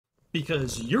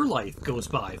Because your life goes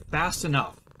by fast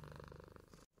enough.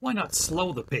 Why not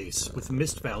slow the pace with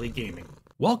Mist Valley Gaming?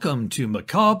 Welcome to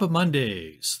Macabre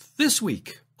Mondays. This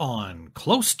week on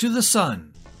Close to the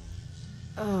Sun.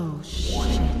 Oh, shit.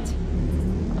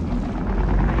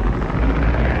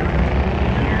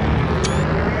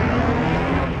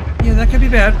 Yeah, that could be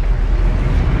bad.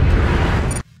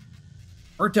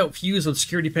 Burnt out fuse on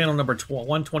security panel number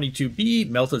 122B,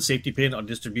 melted safety pin on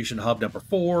distribution hub number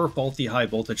 4, faulty high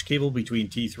voltage cable between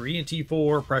T3 and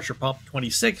T4, pressure pump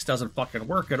 26 doesn't fucking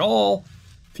work at all,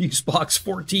 fuse box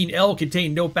 14L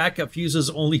contained no backup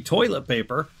fuses, only toilet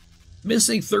paper,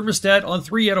 missing thermostat on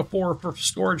 3 out of 4 for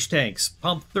storage tanks,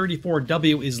 pump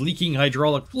 34W is leaking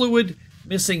hydraulic fluid,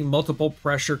 missing multiple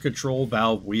pressure control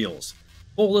valve wheels.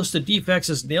 Full list of defects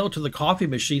is nailed to the coffee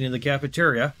machine in the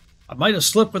cafeteria. I might have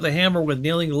slipped with a hammer when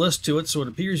nailing the list to it, so it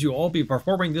appears you'll all be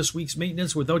performing this week's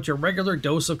maintenance without your regular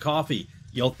dose of coffee.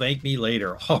 You'll thank me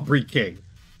later. Aubrey King.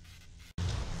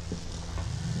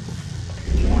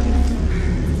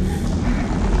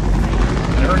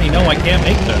 I already know I can't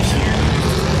make this.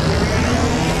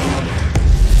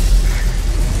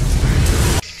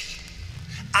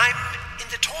 I'm in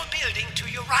the tall building to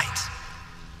your right.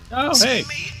 Oh, See hey.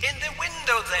 me in the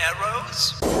window there,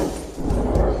 Rose.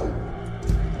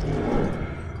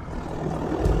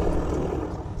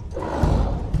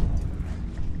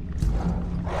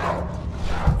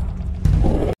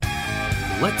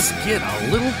 Let's get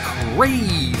a little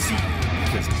crazy,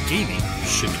 because gaming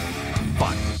should be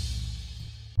fun.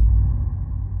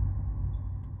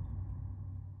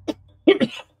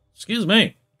 Excuse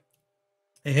me.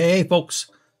 Hey, folks.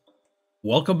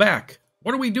 Welcome back.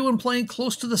 What are we doing playing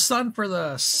Close to the Sun for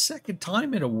the second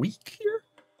time in a week here?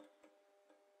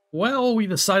 Well, we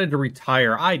decided to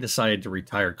retire. I decided to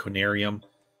retire Conarium.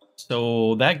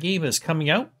 So that game is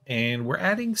coming out, and we're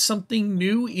adding something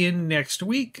new in next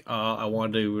week. I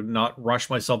wanted to not rush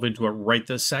myself into it right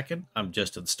this second. I'm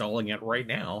just installing it right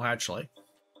now, actually.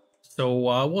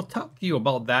 So we'll talk to you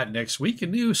about that next week. A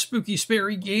new Spooky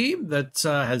Sperry game that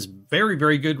has very,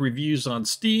 very good reviews on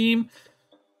Steam.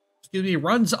 Excuse me,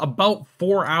 runs about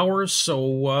 4 hours.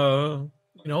 So,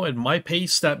 you know, at my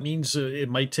pace, that means it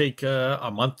might take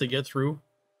a month to get through.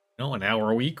 You know, an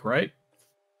hour a week, right?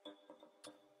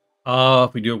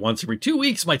 If we do it once every 2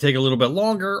 weeks, it might take a little bit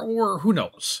longer, or who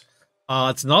knows.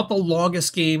 It's not the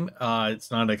longest game. It's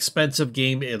not an expensive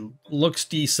game. It looks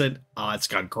decent. It's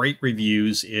got great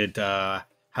reviews. It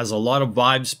has a lot of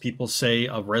vibes, people say,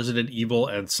 of Resident Evil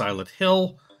and Silent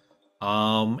Hill.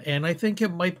 And I think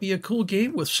it might be a cool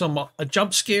game with some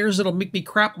jump scares that'll make me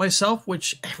crap myself,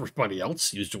 which everybody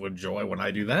else used to enjoy when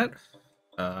I do that.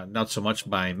 Not so much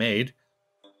my maid,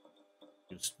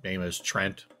 whose name is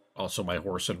Trent. Also my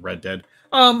horse in Red Dead.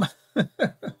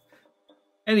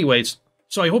 Anyways,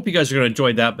 so I hope you guys are going to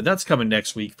enjoy that, but that's coming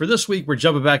next week. For this week, we're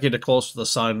jumping back into Close to the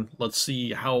Sun. Let's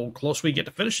see how close we get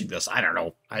to finishing this. I don't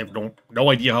know. I have no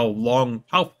idea how long,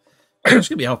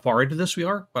 excuse me, how far into this we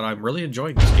are, but I'm really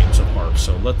enjoying this game so far.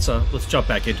 So let's jump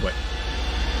back into it.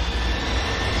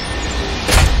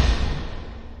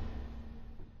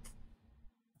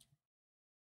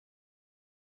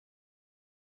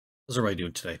 How's everybody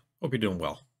doing today? Hope you're doing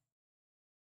well.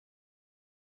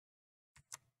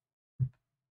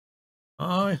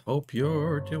 I hope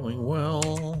you're doing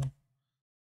well,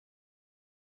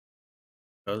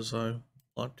 because I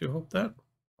want to hope that.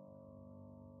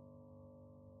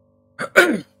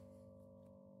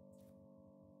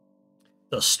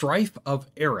 The Strife of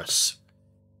Eris.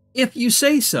 If you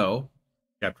say so.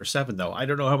 Chapter 7, though. I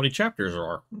don't know how many chapters there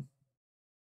are.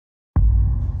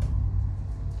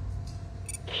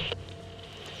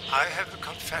 I have a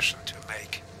confession to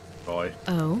make. Boy.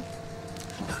 Oh?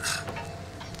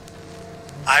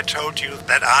 I told you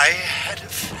that I had a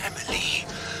family,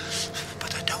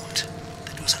 but I don't.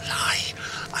 That was a lie.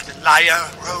 I'm a liar,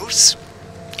 Rose.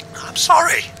 I'm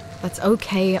sorry. That's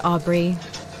okay, Aubrey.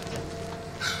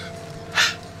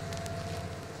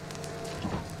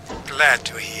 Glad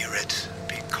to hear it,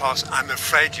 because I'm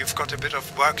afraid you've got a bit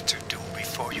of work to do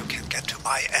before you can get to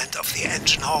my end of the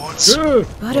engine halls.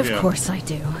 But of course I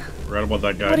do. Right about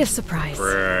that guy. What a surprise.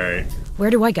 Right. Where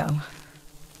do I go?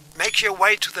 Make your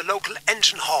way to the local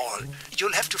engine hall.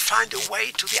 You'll have to find a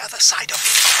way to the other side of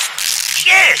it.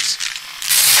 Shit!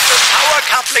 The power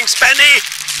couplings, Benny!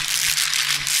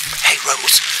 Hey,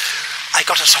 Rose. I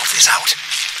gotta sort this out.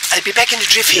 I'll be back in a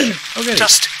jiffy. Okay.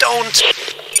 Just don't...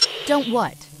 Don't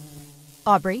what?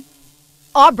 Aubrey?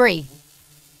 Aubrey!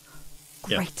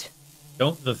 Yeah. Great.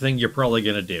 Don't the thing you're probably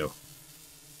going to do.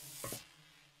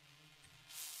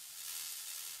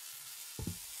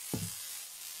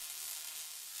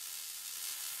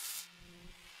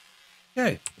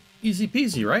 Okay. Easy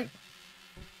peasy, right?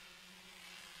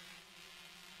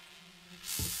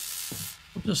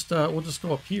 We'll just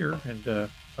go up here and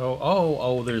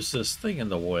oh, there's this thing in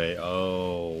the way.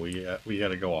 Oh, we got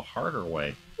to go a harder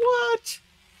way. What?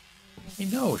 I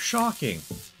know, shocking.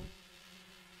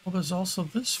 Well, there's also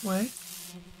this way.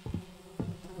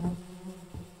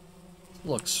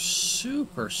 Looks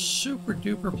super, super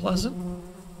duper pleasant.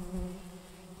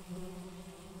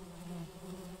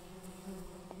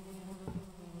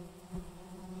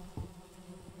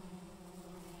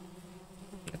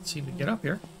 Can't seem to get up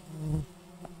here.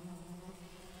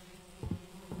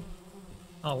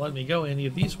 Not letting me go any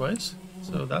of these ways,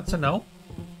 so that's a no.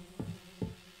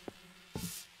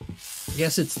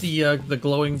 Yes, it's the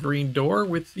glowing green door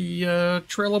with the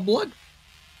trail of blood.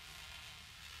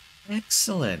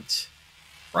 Excellent.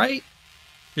 Right?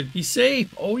 Should be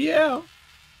safe. Oh, yeah.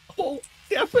 Oh,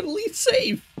 definitely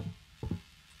safe.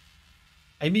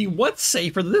 I mean, what's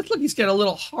safer than this? Look, he's got a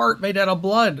little heart made out of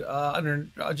blood under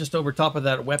just over top of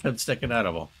that weapon sticking out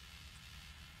of him.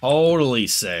 Totally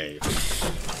safe.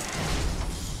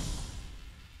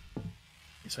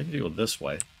 So I can do it this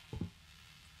way.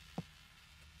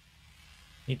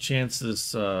 Any chance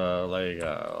this like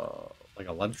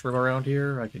a lunchroom around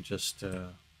here? I could just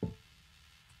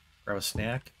grab a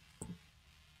snack.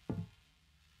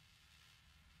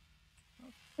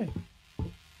 Okay.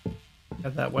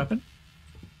 Have that weapon?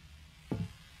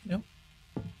 No.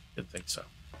 Didn't think so.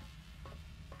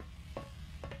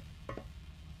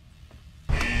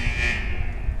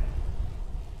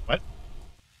 What?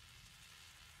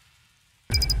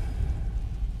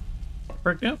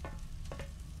 Break down?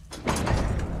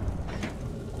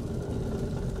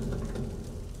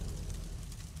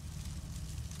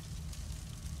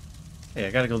 Hey, I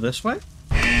gotta go this way?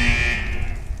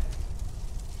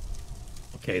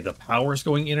 Okay, the power's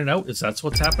going in and out. Is that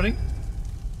what's happening?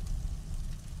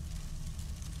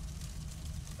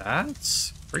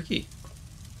 That's freaky.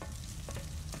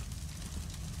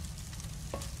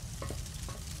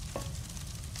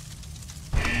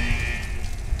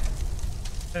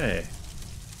 Okay.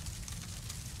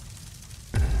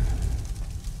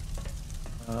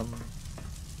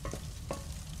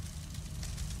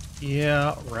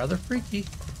 Yeah, rather freaky.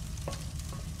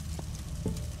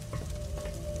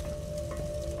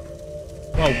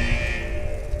 Whoa.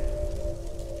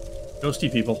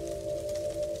 Ghosty people.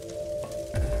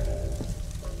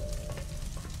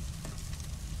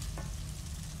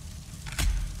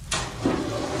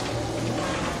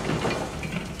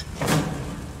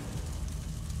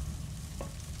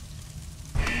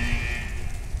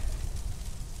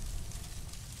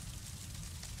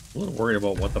 A little worried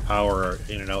about what the power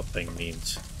in and out thing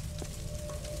means.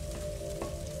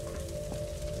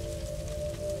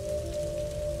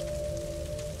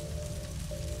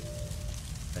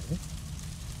 Okay.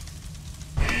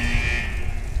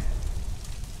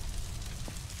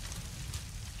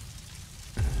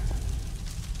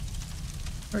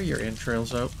 Are your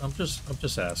entrails out? I'm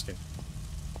just asking.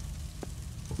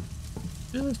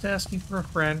 Just asking for a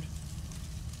friend.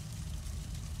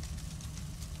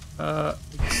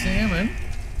 Examine.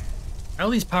 How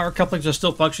these power couplings are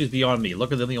still functioning is beyond me.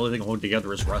 Look at them, the only thing holding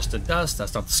together is rust and dust.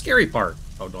 That's not the scary part.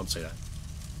 Oh, don't say that.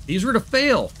 These were to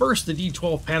fail. First, the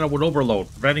D12 panel would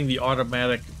overload, preventing the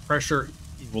automatic pressure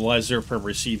equalizer from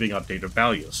receiving updated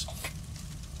values.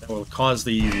 That will cause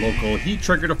the local heat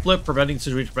trigger to flip, preventing the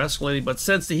situation from escalating, but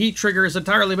since the heat trigger is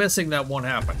entirely missing, that won't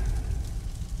happen.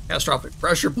 Catastrophic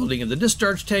pressure building in the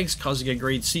discharge tanks, causing a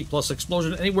grade C+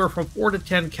 explosion, anywhere from 4 to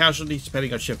 10 casualties,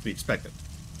 depending on shift to be expected.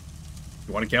 If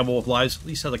you want to gamble with lives, at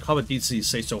least have the common decency to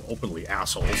say so openly,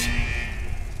 assholes.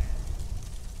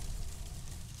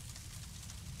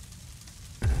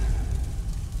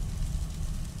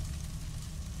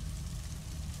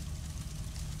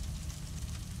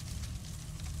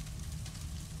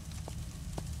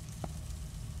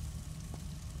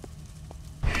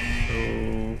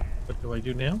 So, what do I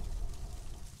do now?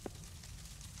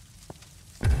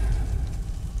 Do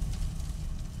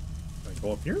I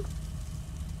go up here?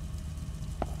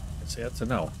 I'd say that's a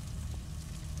no.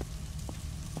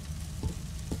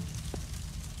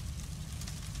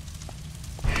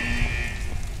 I'm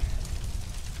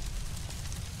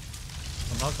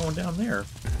not going down there.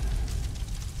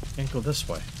 Can't go this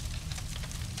way.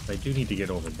 But I do need to get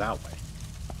over that way.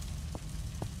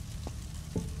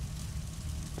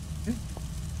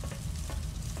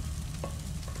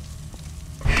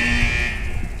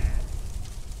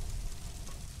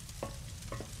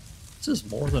 This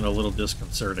is more than a little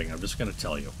disconcerting, I'm just going to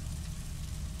tell you.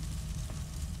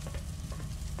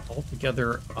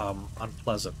 Altogether,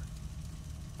 unpleasant.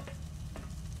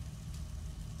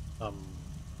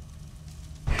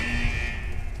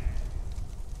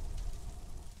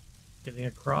 Getting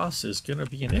across is going to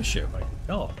be an issue, I can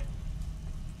tell.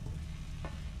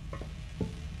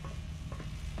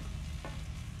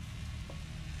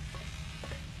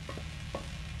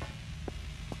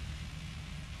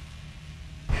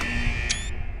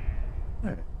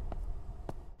 Alright.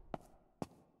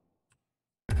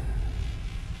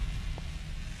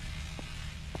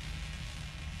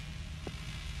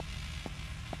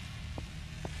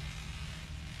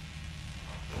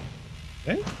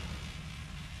 Okay.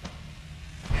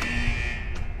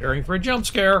 Preparing for a jump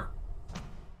scare.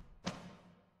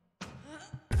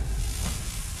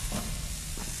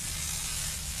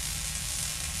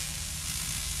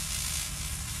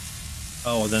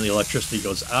 Oh, and then the electricity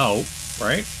goes out,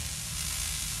 right?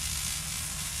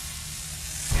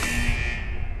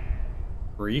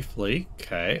 Briefly.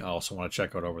 Okay. I also want to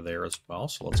check out over there as well,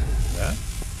 so let's go do that.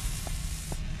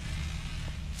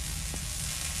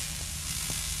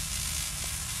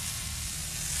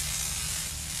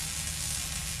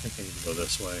 I think I need to go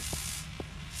this way.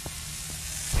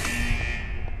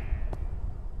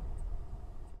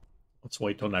 Let's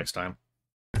wait till next time.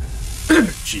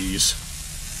 Jeez.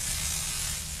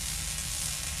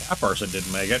 That person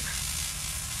didn't make it.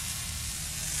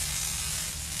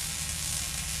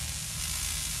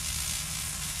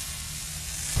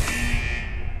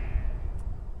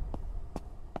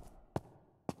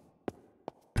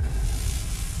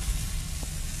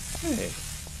 Hey.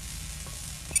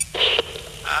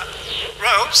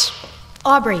 Rose?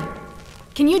 Aubrey,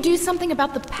 can you do something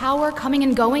about the power coming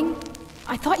and going?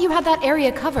 I thought you had that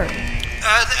area covered.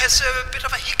 There's a bit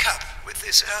of a hiccup with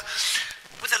this,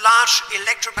 with a large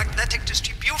electromagnetic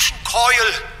distribution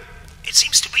coil. It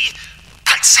seems to be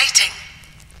pulsating.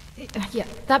 Yeah,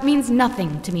 that means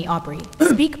nothing to me, Aubrey.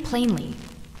 Speak plainly.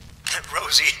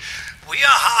 Rosie, we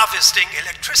are harvesting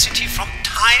electricity from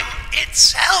time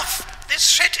itself. This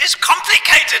shit is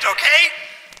complicated, okay?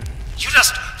 You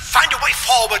just find a way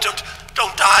forward and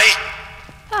don't die.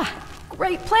 Ah,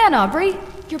 great plan, Aubrey.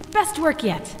 Your best work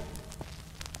yet.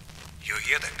 You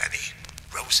hear that, Benny?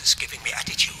 Rose is giving me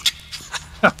attitude.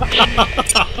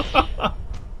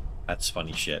 That's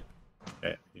funny shit.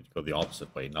 Okay, I need to go the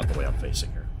opposite way, not the way I'm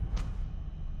facing her.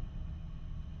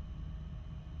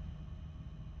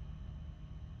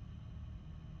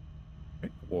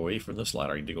 Okay, away from this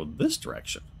ladder, I need to go this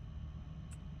direction.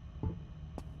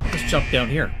 Let's jump down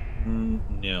here.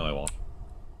 No, I won't.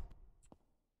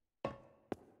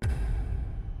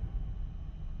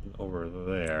 Over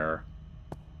there.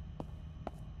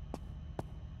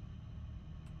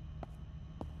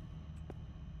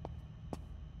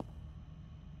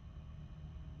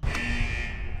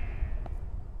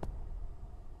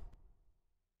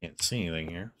 Can't see anything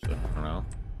here, so I don't know.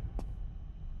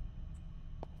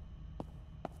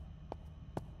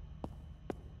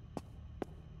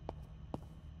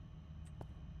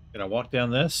 Can I walk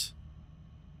down this?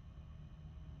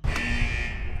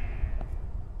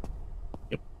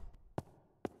 Yep.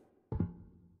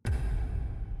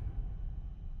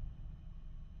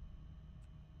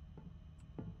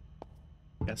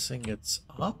 Guessing it's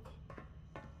up?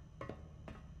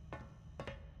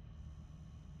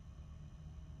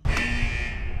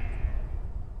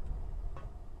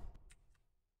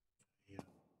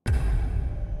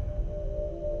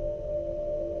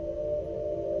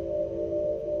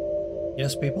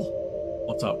 Yes, people?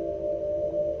 What's up?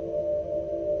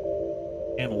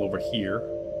 Panel over here.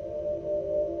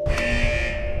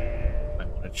 I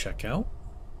want to check out.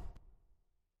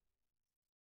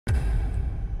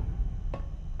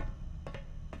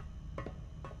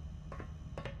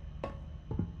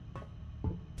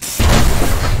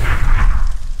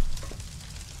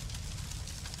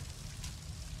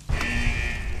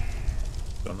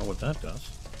 Don't know what that does.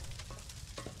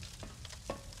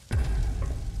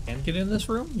 Can get in this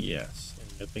room? Yes.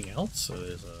 Anything else? So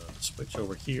there's a switch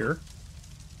over here.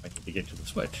 I need to get to the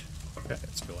switch. Okay,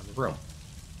 let's go in the room.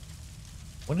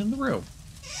 One in the room.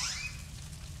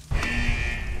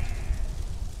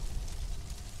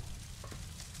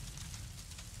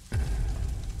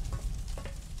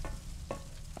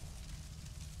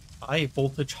 High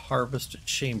voltage harvest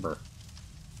chamber.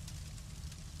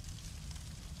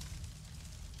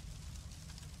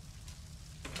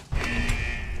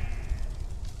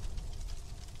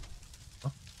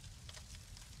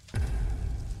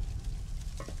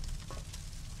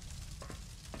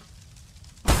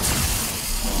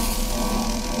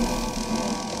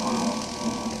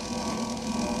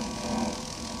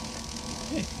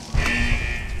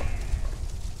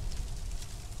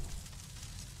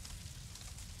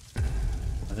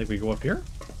 I think we go up here.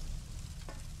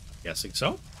 Guessing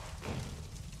so.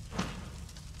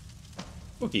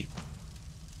 Spooky.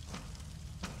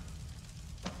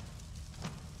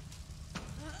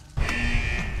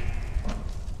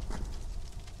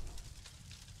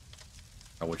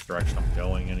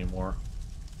 anymore.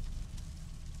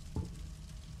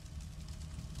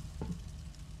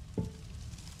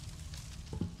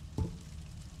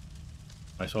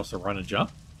 Am I supposed to run and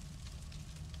jump?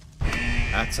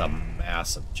 That's a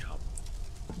massive jump.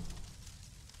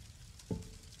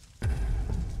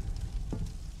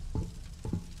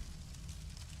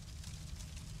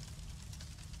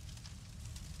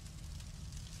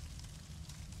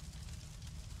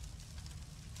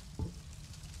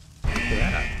 Look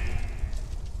at that.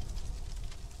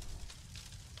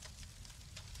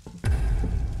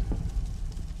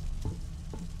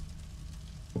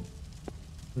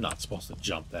 I'm not supposed to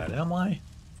jump that, am I?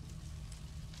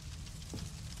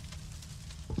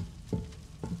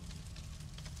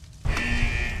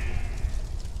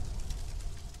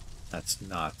 That's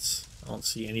nuts. I don't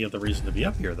see any other reason to be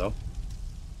up here, though.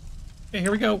 Okay,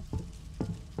 here we go.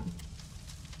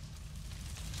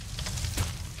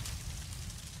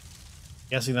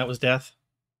 Guessing that was death?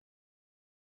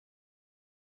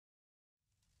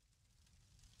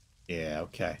 Yeah,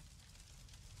 okay.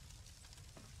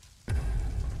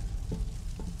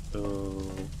 Oh,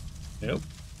 nope.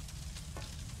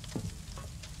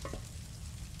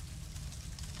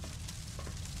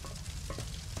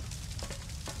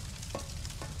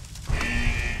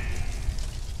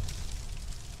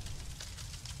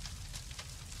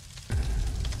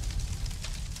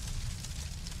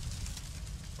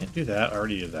 Can't do that. I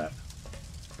already did that.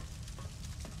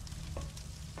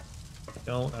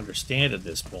 Don't understand at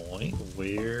this point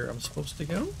where I'm supposed to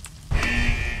go.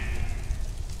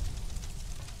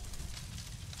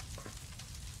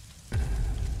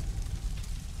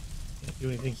 Do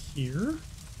anything here?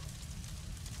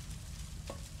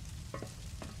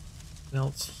 Nothing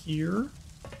else here?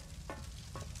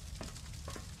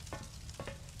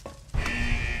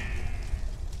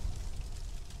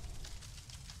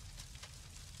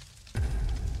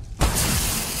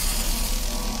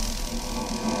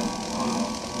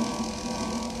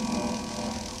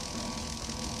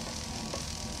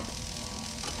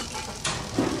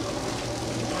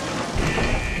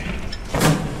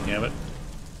 Damn it.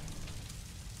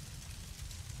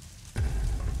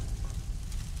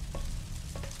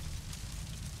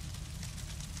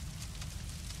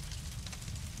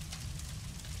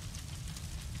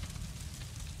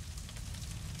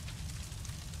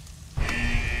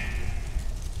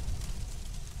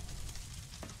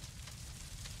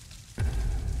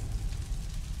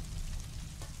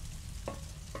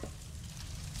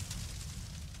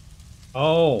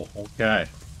 Oh, okay.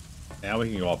 Now we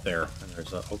can go up there. And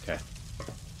there's a... Okay.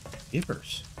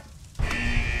 Keepers.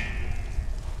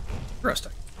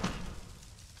 Interesting.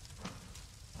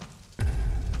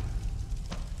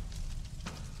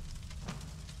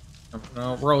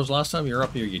 No, Rose, last time you were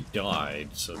up here, you died.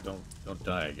 So don't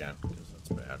die again, because that's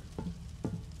bad.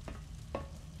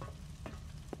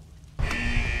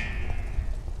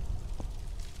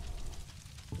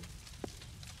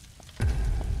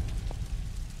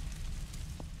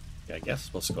 I guess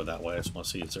supposed to go that way. I just want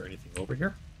to see, is there anything over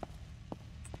here?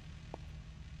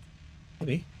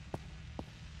 Maybe.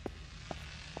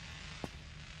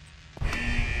 I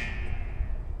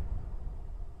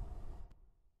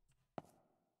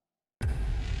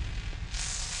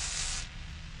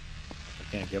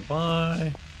can't get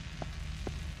by.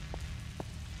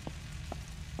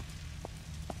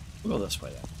 We'll go this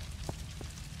way then.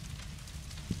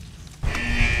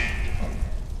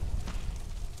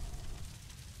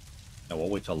 No, we'll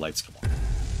wait till lights come on.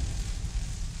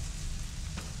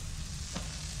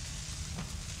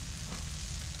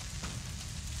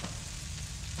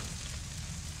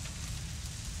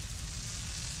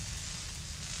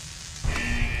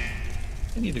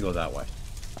 I need to go that way.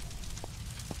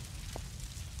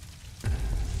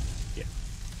 Yeah.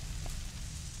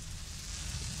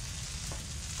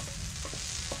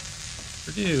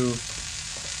 Sure do.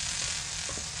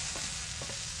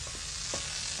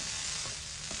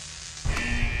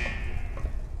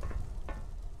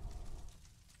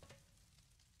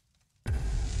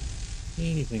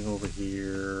 Anything over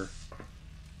here?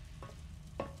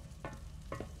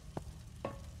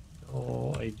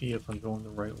 No idea if I'm going the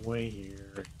right way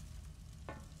here.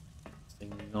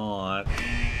 Thing not.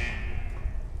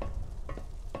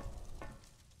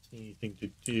 Anything to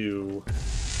do?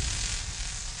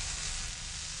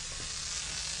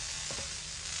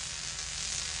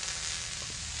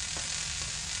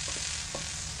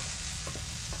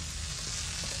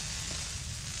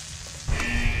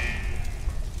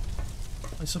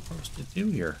 What am I supposed to do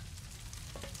here?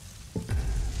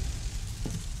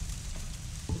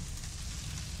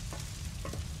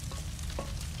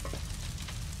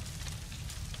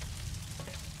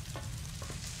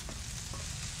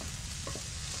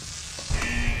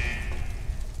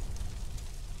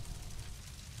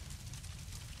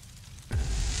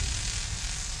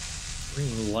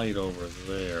 green light over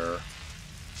there.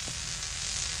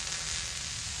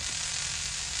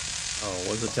 Oh,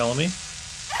 what's it telling me?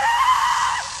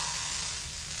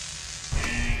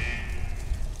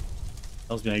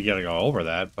 Tells me I gotta go over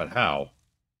that, but how?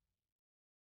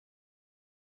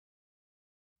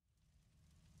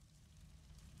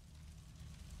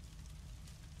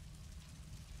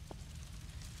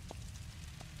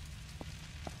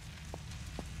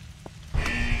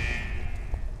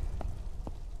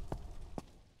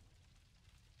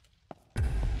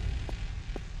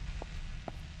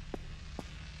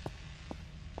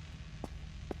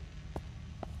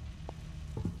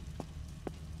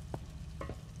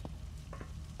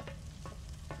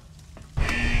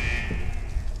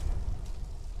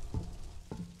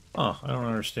 Oh, I don't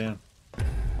understand.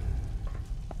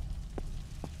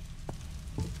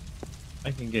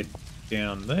 I can get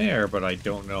down there, but I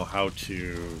don't know how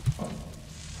to...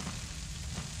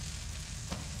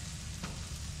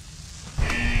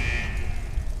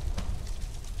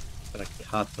 Gotta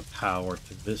cut the power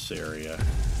to this area.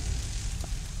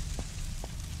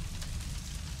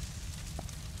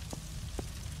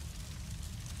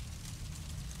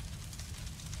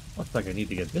 Looks like I need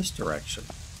to get this direction.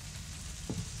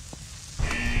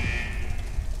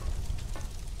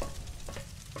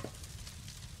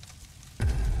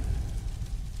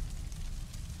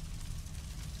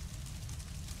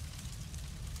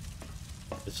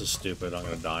 This is stupid. I'm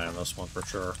gonna die on this one for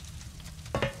sure.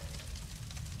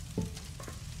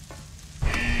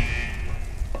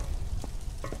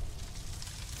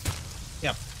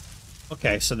 Yep.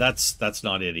 Okay, so that's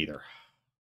not it either.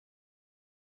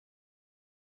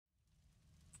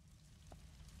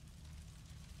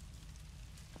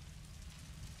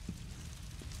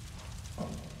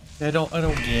 I don't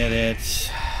get it.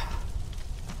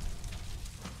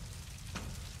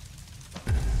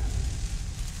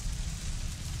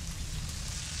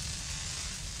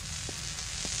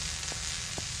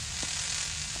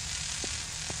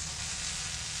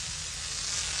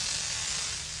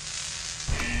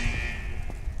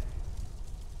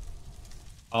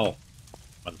 Oh,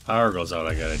 when the power goes out,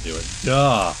 I gotta do it.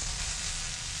 Duh!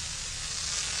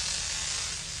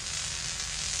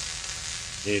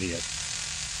 Idiot.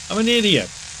 I'm an idiot!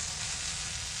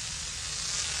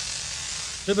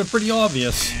 Should have been pretty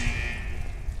obvious.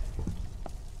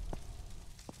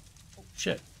 Oh,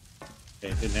 shit.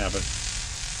 Okay, it didn't happen.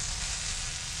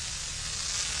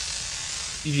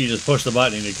 You just push the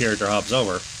button and your character hops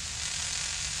over.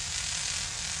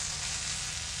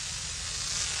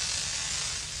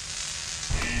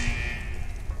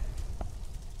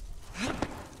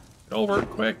 Over,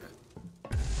 quick.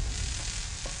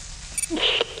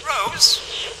 Rose?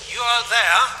 You are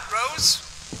there, Rose?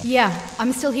 Yeah,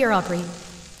 I'm still here, Aubrey.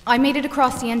 I made it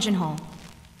across the engine hall.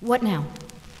 What now?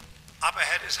 Up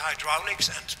ahead is hydraulics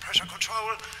and pressure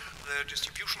control. The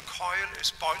distribution coil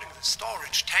is boiling the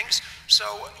storage tanks,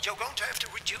 so you're going to have to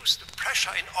reduce the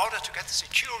pressure in order to get the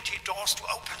security doors to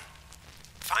open.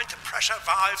 Find the pressure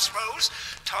valves, Rose.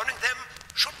 Turning them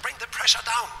should bring the pressure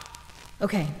down.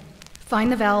 Okay. Find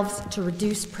the valves to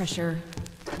reduce pressure.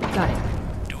 Got it.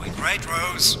 Doing great,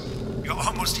 Rose. You're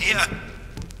almost here.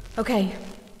 Okay.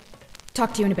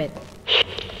 Talk to you in a bit.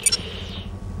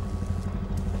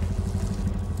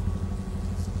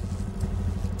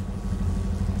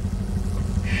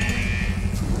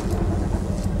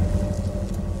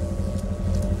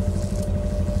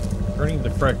 Turning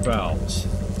the correct valves.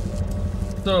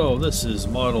 So, this is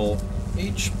model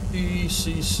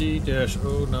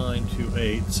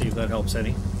HPCC-0928. See if that helps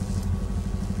any.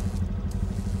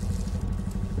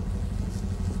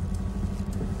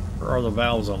 Where are the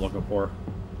valves I'm looking for?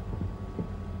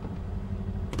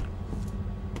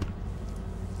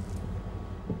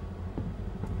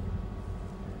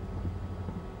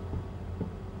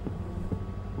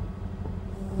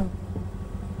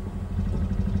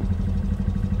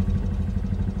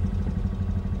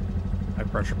 High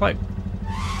pressure pipe.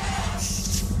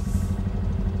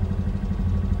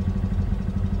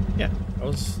 Yeah,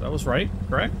 that was right,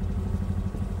 correct?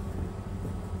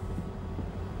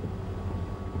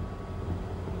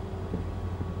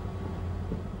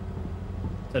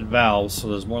 Said valves, so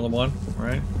there's more than one,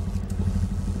 right?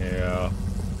 Yeah.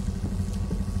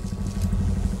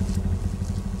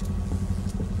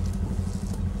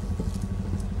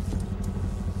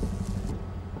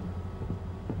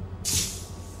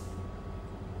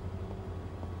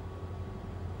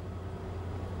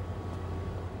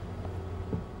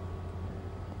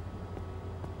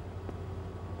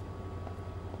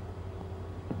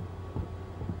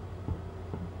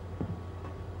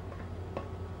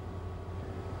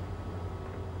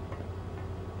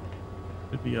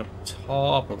 Could be up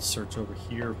top. Let's search over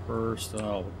here first.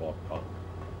 Oh, we'll go up top.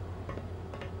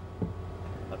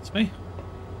 That's me.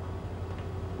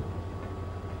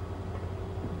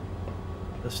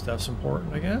 This stuff's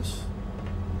important, I guess.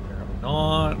 Apparently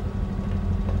not.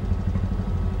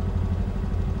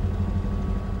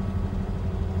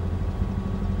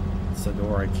 It's the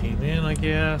door I came in, I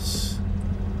guess.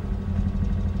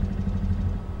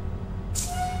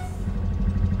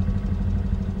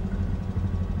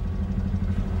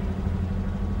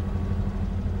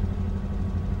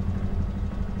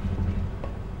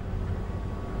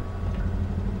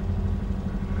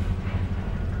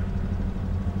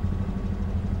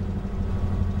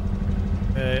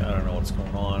 I don't know what's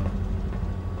going on.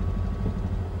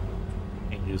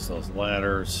 Can't use those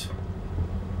ladders.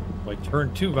 I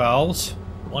turned 2 valves.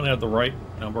 One had the right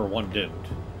number, one didn't.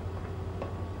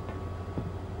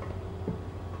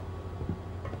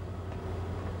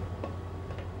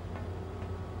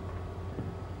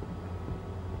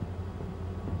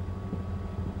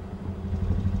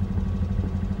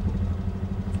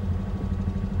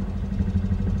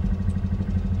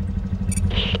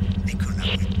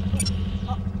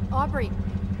 Aubrey.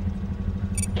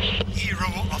 Hero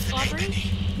of the Aubrey?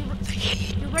 day.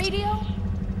 Your radio?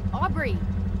 Aubrey.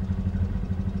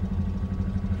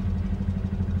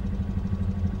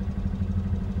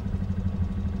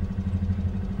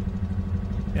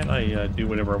 Can I do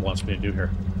whatever it wants me to do here?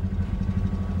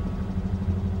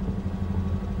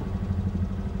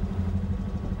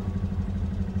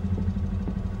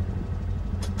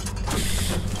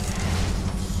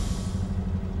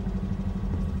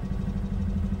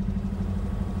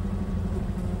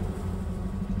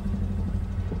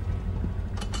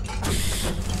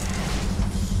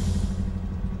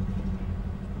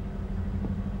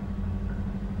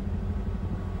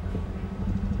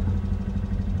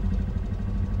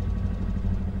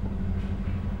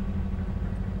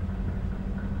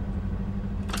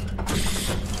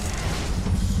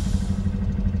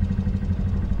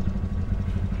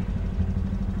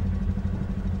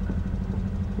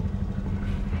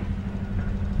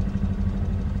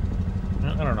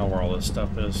 I don't know where all this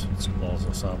stuff is. Let's close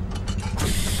this up.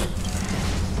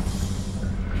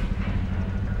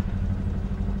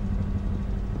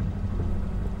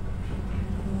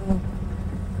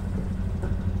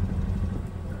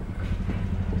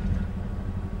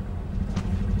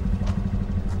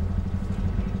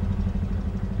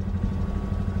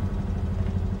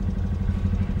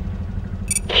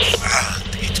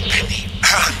 Earned it, Penny.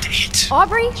 Earned it.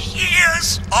 Aubrey?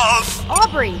 Years of...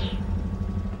 Aubrey!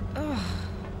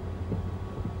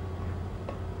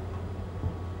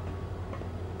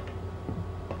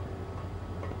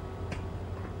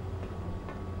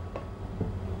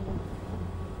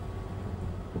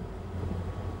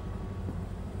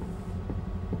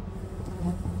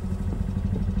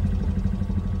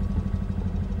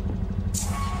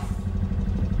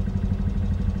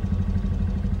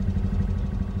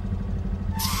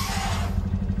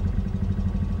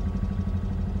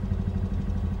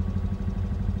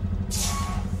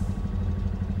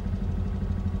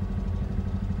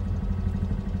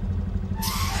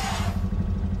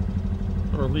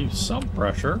 Relieve some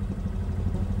pressure.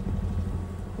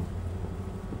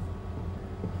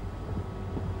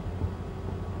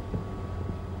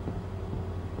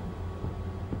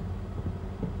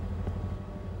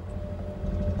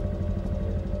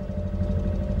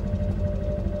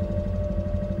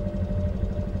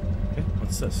 Okay,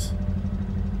 what's this?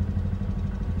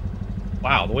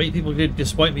 Wow, the way people did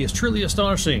disappoint me is truly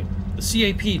astonishing. The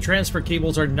CAP transfer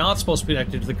cables are not supposed to be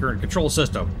connected to the current control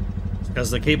system. Because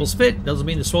the cables fit doesn't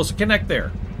mean they're supposed to connect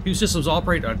there. Two systems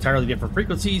operate on entirely different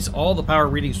frequencies. All the power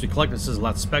readings we collected since the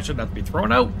last inspection have to be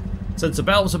thrown out since the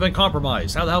valves have been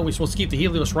compromised. How the hell are we supposed to keep the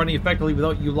Helios running effectively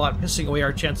without you lot pissing away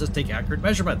our chances to take accurate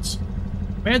measurements?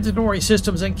 Mandatory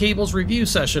systems and cables review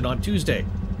session on Tuesday.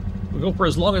 We'll go for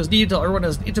as long as needed until everyone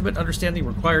has an intimate understanding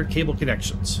of required cable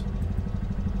connections.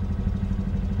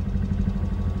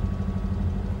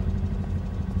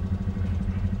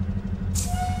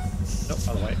 Nope,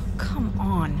 by the way. Come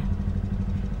on.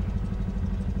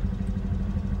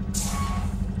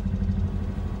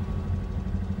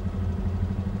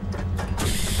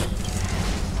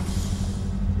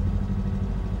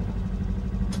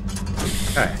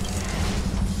 Okay.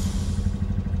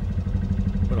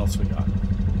 What else we got? Can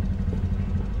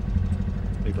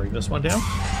we bring this one down?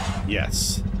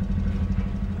 Yes.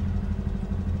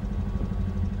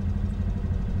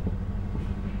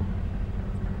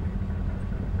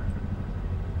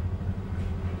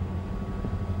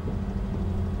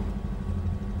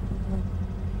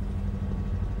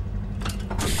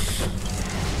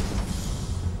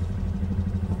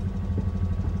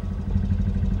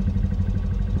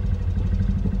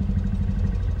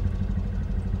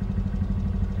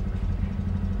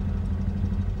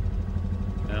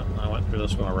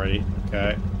 this one already.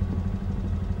 Okay.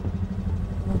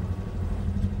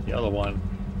 The other one.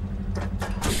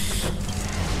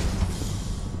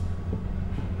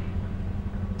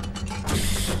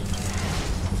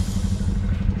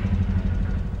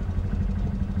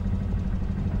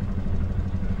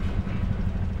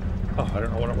 Oh, I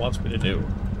don't know what it wants me to do.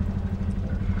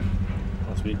 It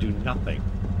wants me to do nothing.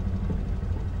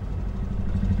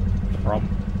 The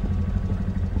problem.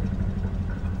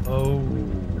 Oh.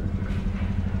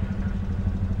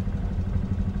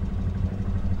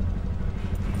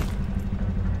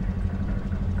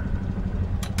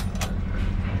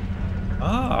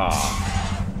 Ah.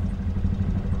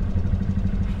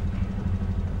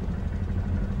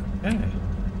 Okay.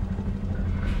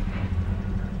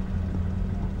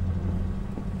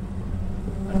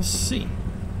 Let's see.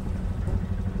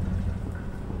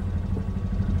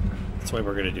 That's the way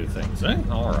we're gonna do things, eh?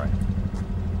 All right.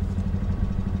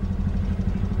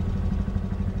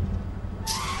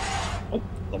 Oh,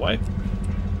 the way.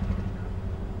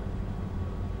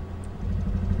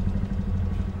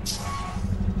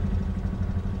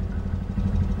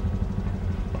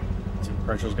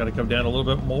 Pressure's got to come down a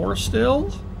little bit more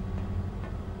still.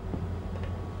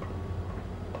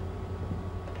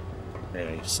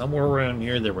 Okay, somewhere around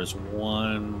here there was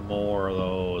one more of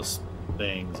those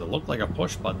things. It looked like a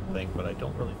push button thing, but I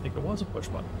don't really think it was a push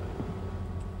button thing.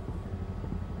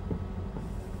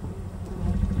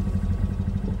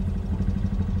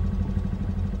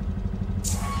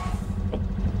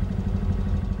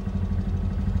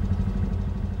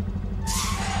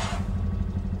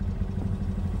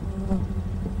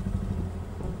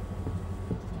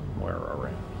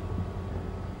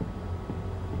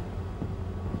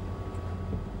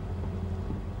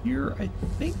 Here, I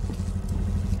think.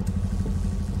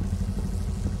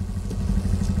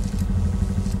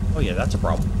 Oh yeah, that's a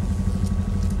problem.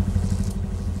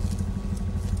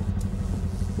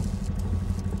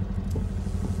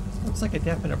 Looks like a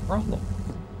definite problem.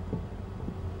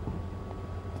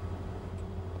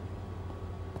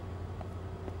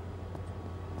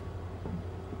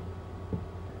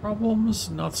 Problems,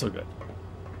 not so good.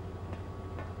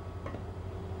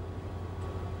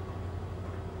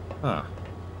 Huh.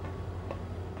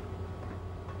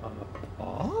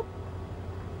 Bob?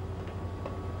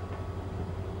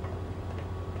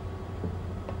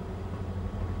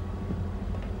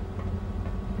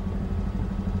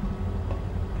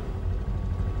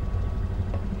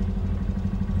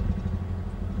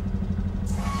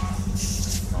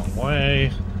 Wrong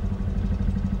way.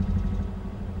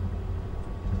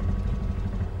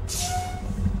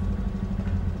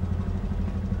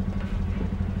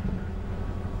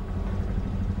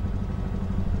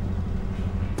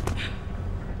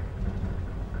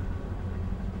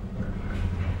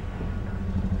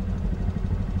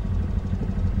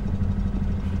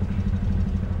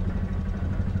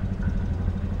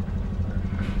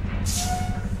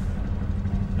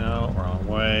 No, wrong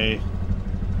way.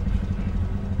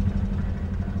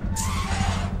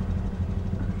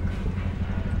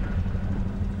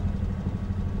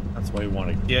 That's what we want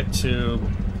to get to.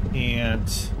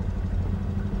 Can't.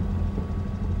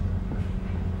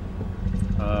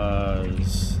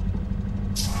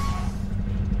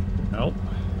 Nope.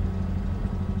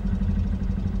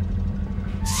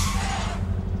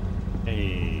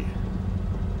 Hey.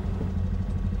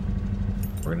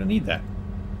 We're gonna need that.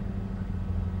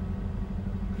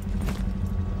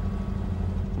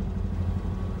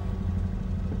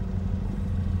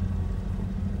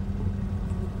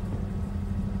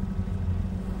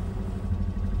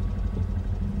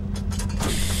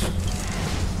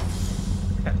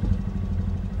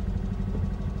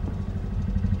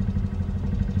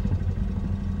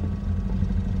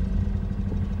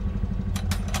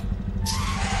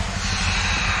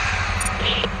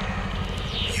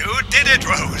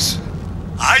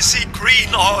 I see green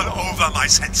all over my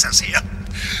sensors here.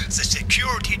 The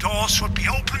security doors should be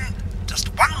open. Just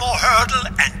one more hurdle,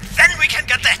 and then we can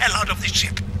get the hell out of this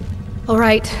ship. All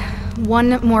right,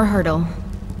 one more hurdle.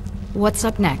 What's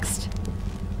up next?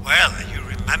 Well, you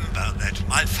remember that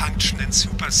malfunction in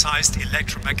supersized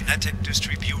electromagnetic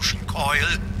distribution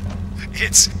coil?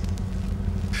 It's...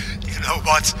 You know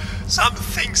what? Some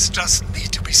things just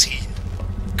need to be seen.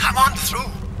 Come on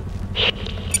through.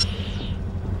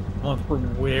 On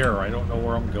from where? I don't know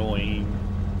where I'm going.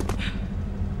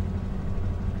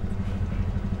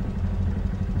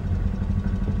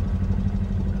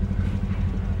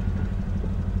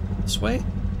 This way?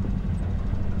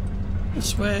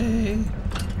 This way?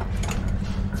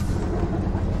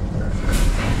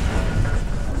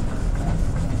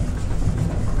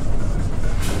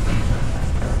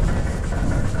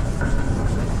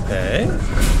 Okay. Okay.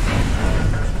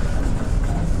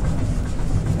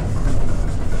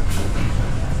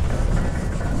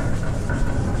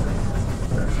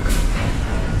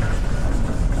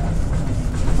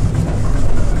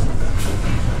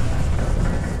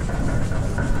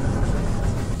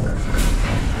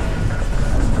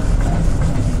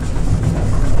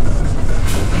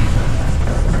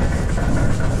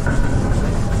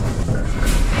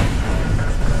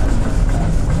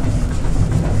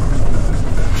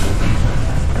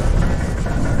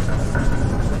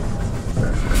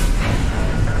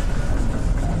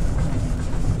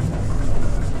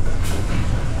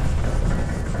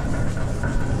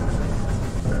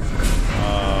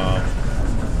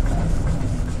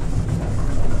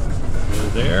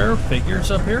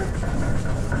 Figures up here?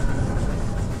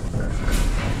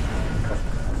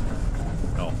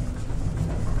 No.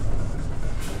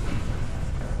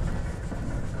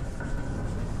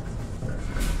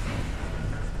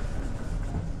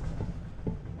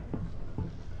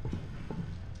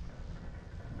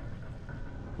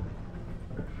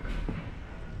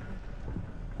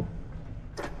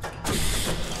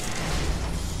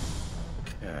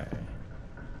 Okay.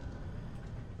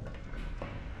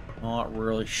 Not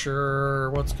really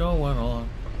sure what's going on.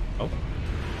 Oh.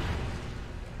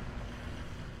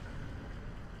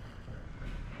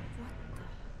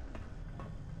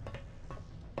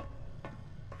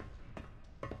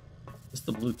 Is this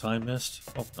the blue time mist?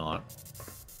 Hope not.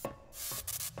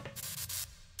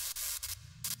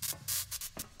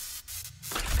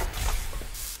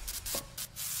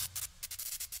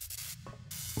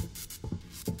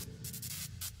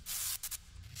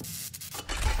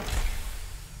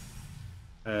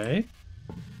 Okay.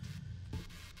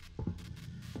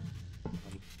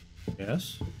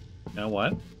 Yes. Now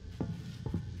what?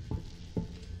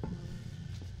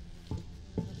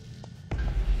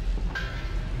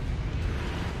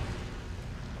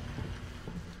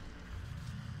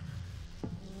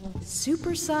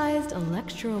 Supersized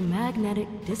electromagnetic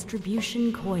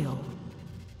distribution coil.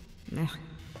 Nah.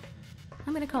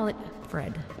 I'm gonna call it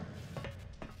Fred.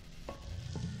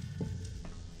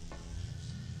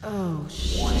 Oh,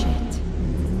 shit.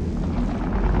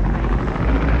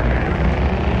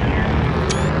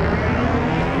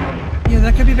 Yeah,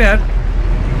 that could be bad.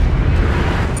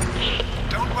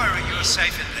 Don't worry, you're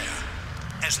safe in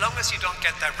there. As long as you don't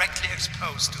get directly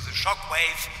exposed to the shock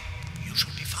wave, you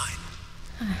should be fine.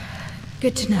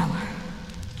 Good to know.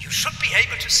 You should be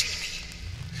able to see me.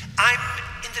 I'm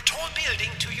in the tall building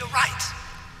to your right.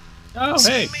 Oh,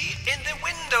 hey. See me in the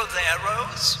window there,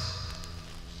 Rose?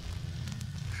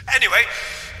 Anyway,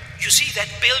 you see that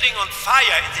building on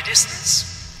fire in the distance?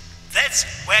 That's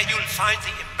where you'll find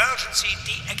the emergency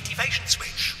deactivation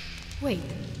switch. Wait,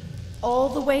 all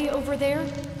the way over there?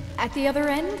 At the other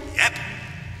end? Yep.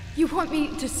 You want me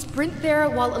to sprint there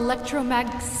while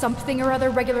electromag something or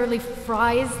other regularly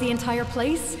fries the entire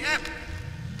place? Yep.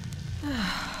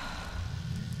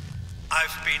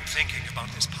 I've been thinking about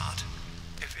this part.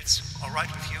 If it's all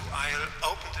right with you,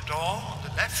 I'll open the door on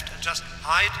the left and just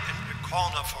hide in the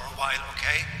corner for a while,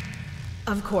 okay?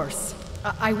 Of course.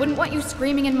 I wouldn't want you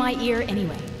screaming in my ear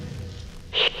anyway.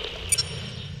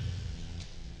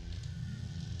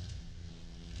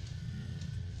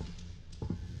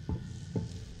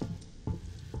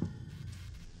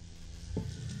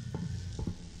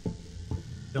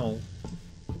 No.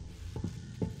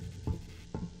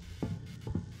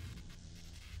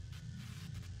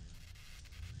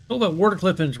 Told about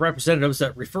Watercliff and his representatives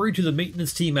that referring to the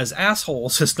maintenance team as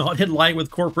assholes is not in line with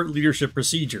corporate leadership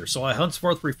procedure, so I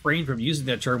henceforth refrain from using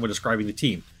that term when describing the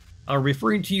team. I'm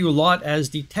referring to you a lot as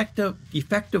defective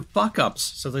fuck-ups,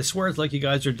 so they swear it's like you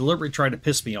guys are deliberately trying to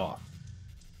piss me off.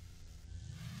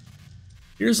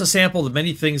 Here's a sample of the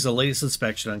many things the latest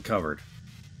inspection uncovered.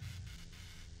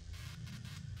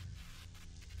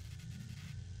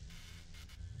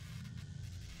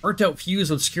 Burnt out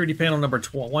fuse on security panel number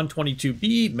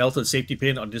 122B, melted safety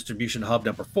pin on distribution hub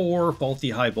number 4, faulty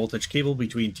high voltage cable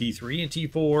between T3 and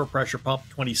T4, pressure pump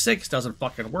 26 doesn't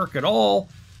fucking work at all,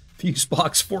 fuse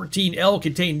box 14L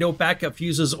contained no backup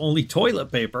fuses, only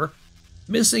toilet paper,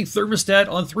 missing thermostat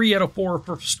on 3 out of 4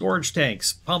 for storage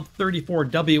tanks, pump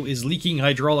 34W is leaking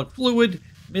hydraulic fluid,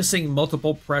 missing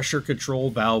multiple pressure control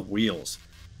valve wheels.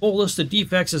 Full list of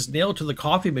defects is nailed to the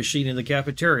coffee machine in the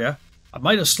cafeteria. I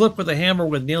might have slipped with a hammer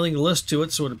when nailing the list to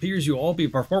it, so it appears you'll all be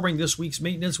performing this week's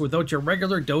maintenance without your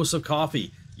regular dose of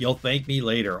coffee. You'll thank me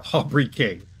later. Aubrey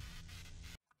King.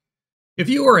 If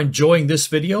you are enjoying this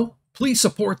video, please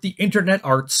support the internet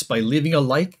arts by leaving a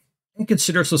like and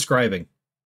consider subscribing.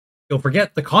 Don't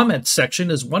forget, the comments section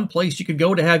is one place you can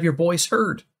go to have your voice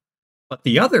heard. but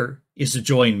the other is to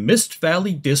join Mist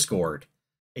Valley Discord,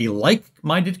 a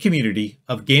like-minded community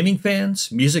of gaming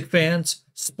fans, music fans,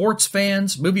 sports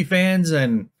fans, movie fans,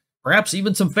 and perhaps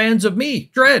even some fans of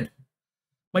me, Dredd.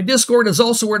 My Discord is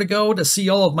also where to go to see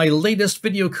all of my latest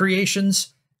video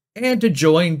creations and to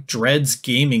join Dredd's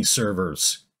gaming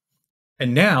servers.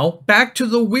 And now, back to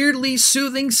the weirdly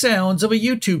soothing sounds of a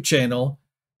YouTube channel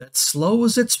that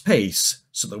slows its pace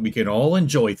so that we can all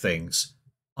enjoy things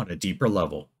on a deeper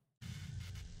level.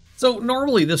 So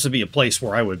normally this would be a place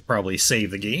where I would probably save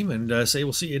the game and say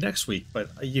we'll see you next week, but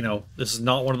you know, this is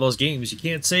not one of those games. You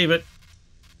can't save it.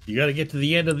 You got to get to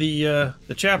the end of the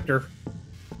chapter.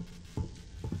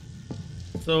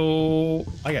 So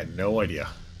I got no idea.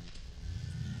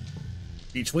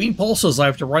 Between pulses, I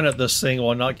have to run at this thing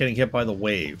while not getting hit by the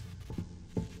wave.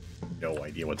 No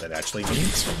idea what that actually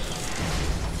means.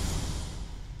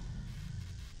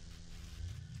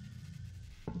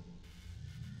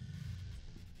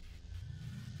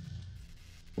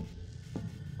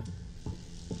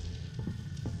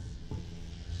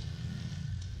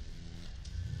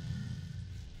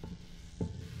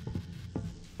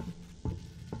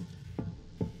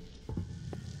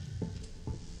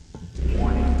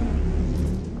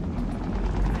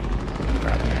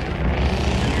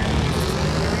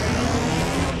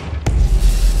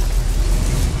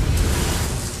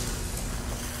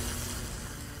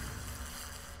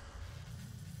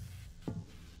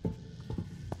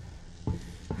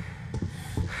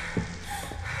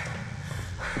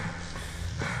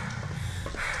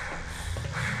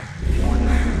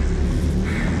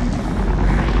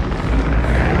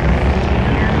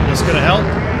 Gonna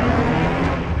help?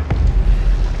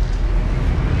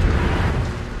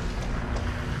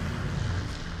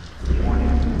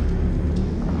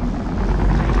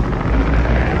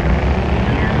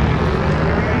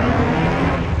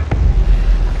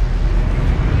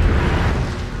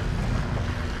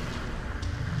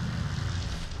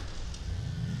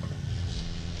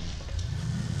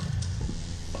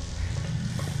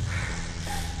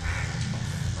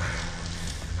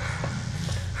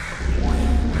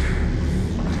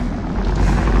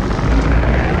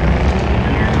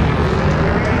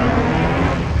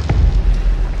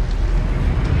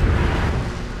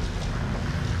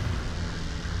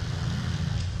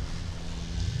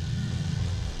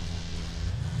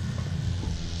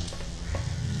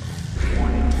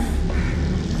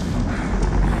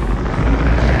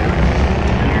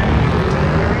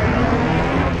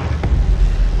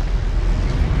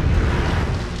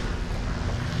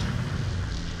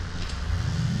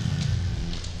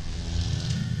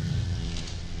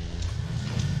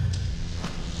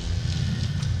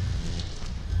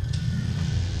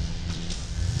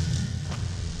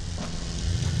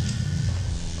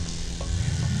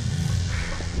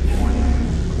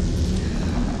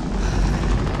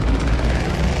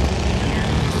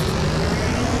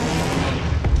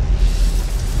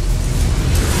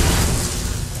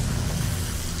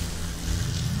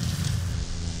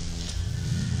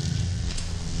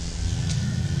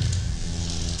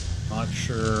 Not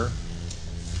sure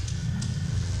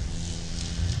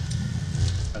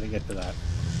how to get to that.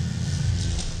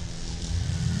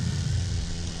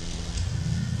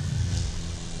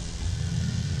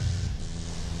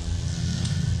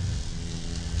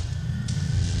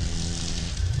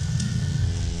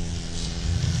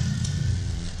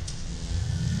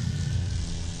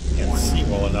 Can't see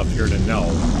well enough here to know.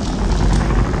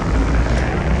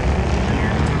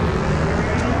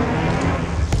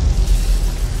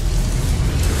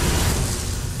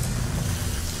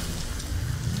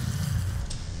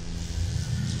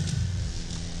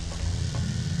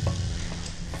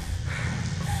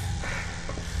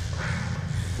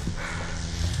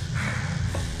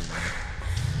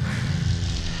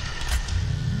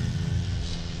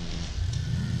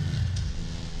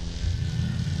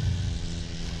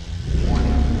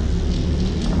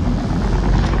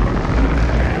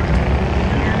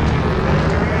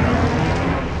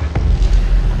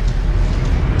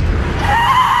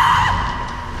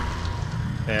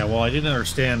 Well, I didn't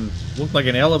understand. Looked like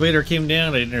an elevator came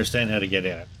down. I didn't understand how to get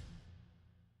in it.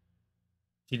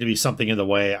 Seemed to be something in the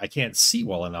way. I can't see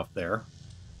well enough there.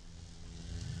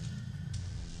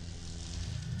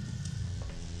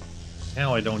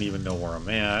 Now I don't even know where I'm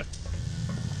at.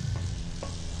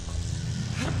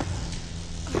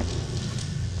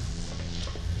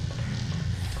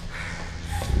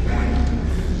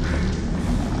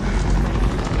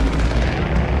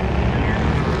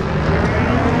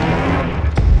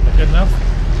 Enough?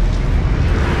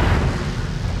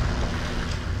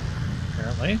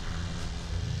 Apparently.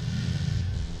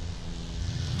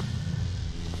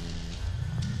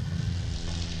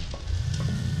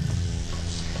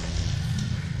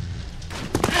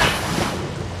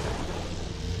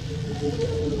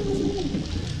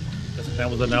 That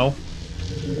was a no.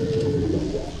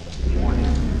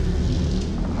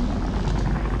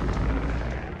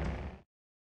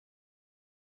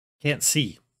 Can't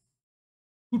see.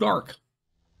 Too dark.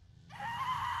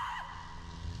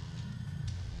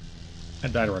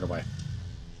 And died right away.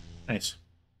 Nice.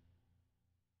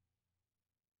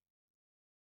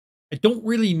 I don't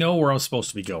really know where I'm supposed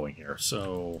to be going here,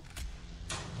 so...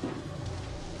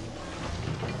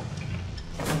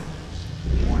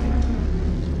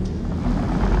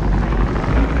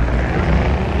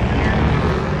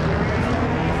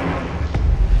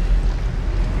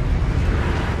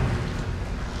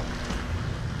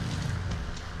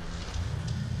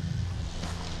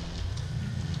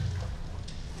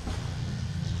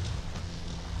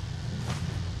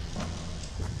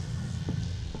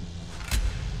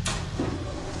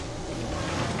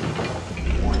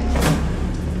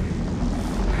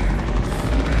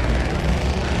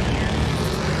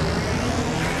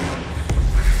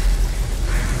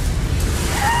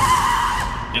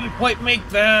 Didn't quite make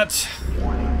that.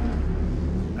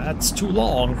 That's too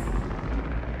long.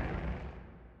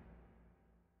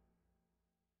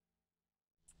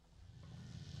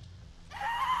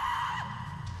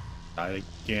 Die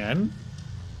again.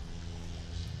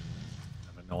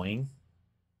 Kind of annoying.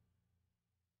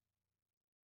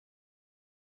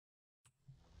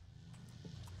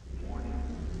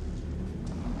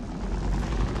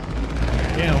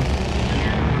 Damn.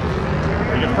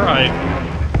 Bring it pride.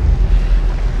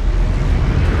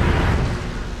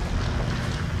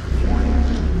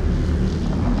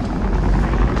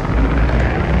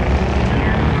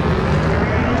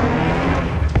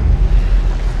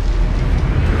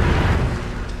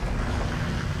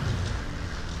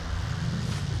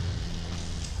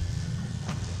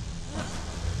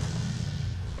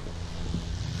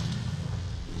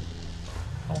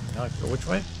 Go which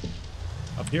way?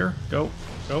 Up here? Go,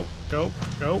 go, go,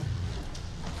 go.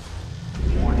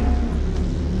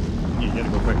 You gotta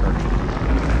go quicker.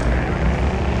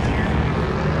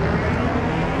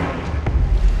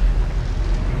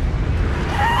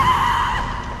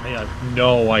 I have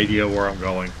no idea where I'm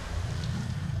going.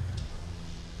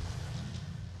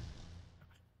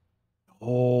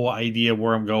 No idea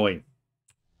where I'm going.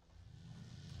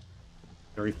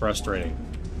 Very frustrating.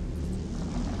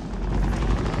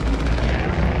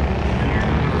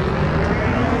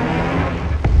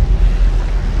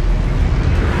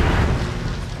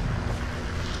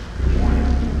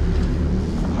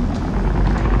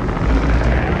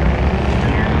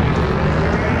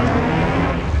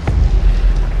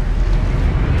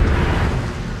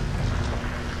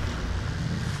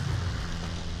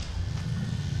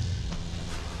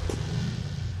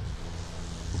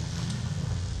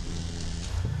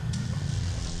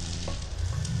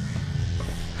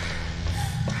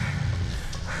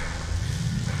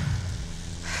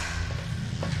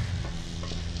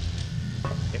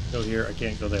 Go here, I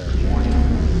can't go there.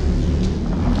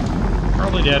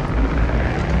 Probably dead.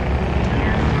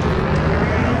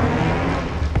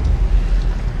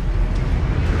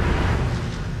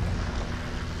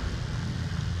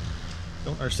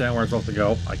 Don't understand where I'm supposed to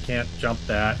go. I can't jump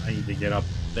that. I need to get up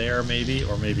there maybe,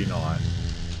 or maybe not.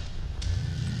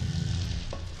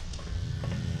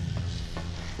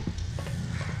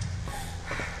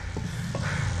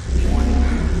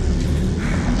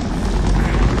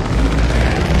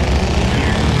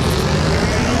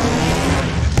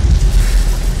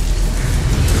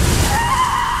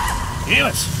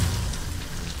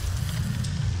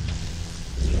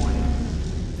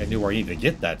 I knew where I needed to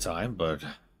get that time, but...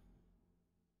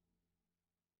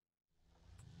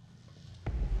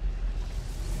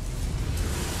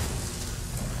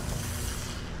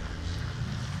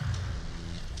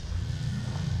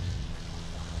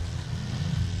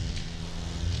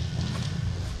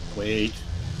 Wait.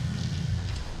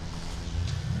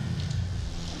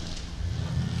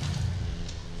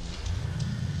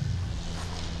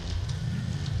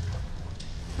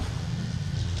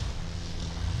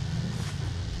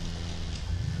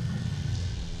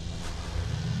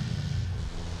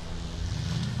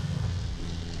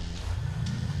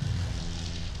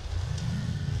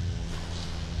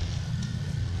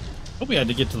 Hope we had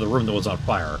to get to the room that was on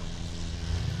fire.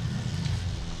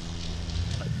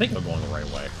 I think I'm going the right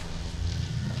way.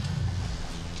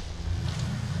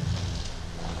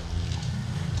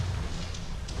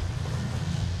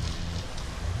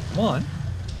 Come on.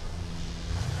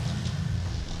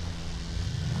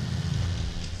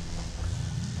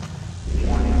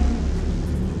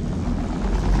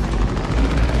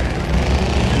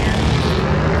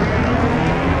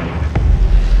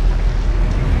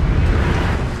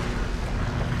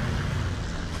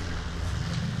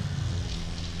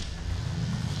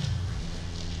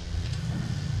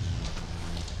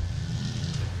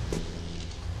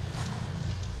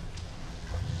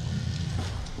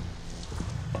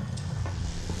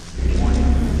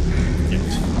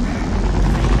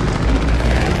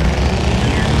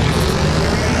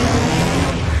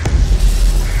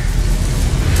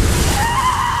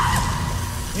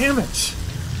 Damn it!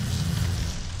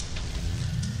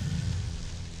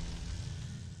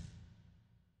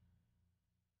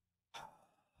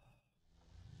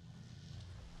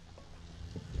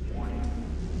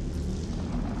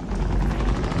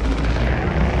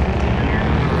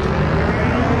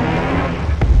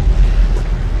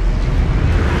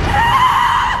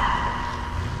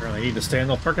 I need to stay on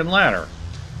the frickin' ladder.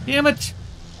 Damn it!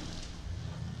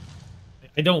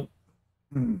 I don't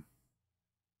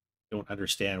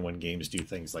understand when games do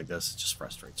things like this. It just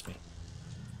frustrates me.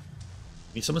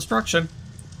 Need some instruction.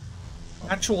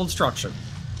 Actual instruction.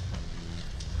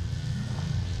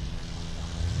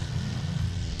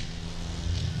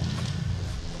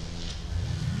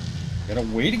 Gotta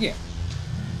wait again.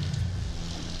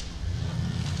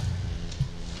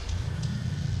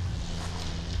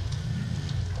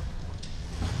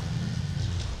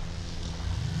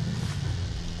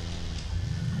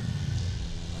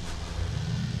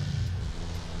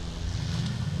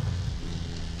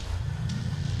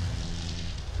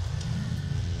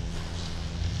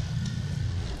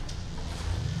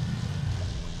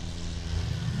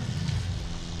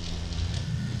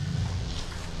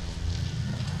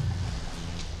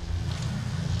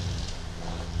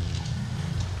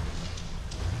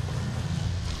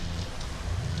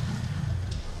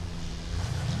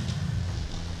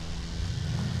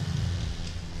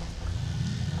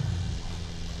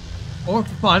 Oh,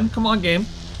 fun. Come on, game.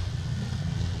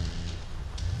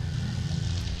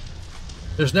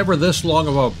 There's never this long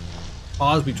of a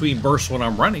pause between bursts when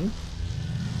I'm running.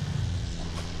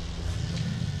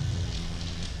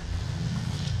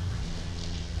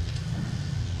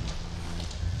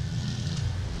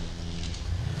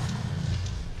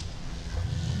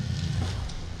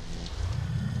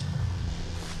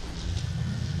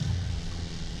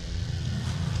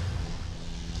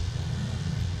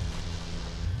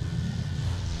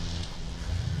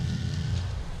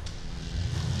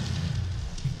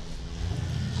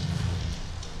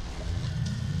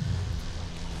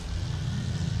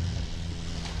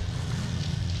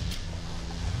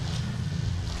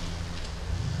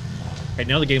 Okay,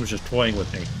 now the game's just toying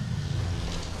with me.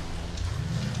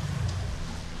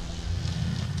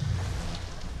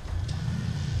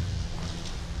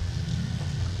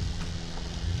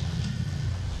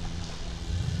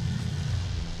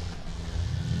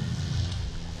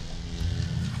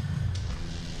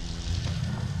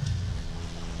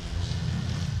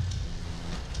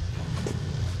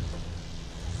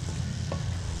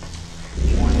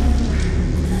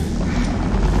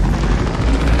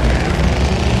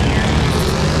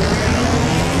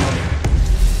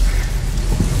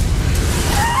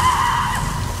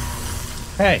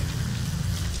 Hey,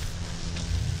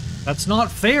 that's not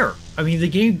fair. I mean, the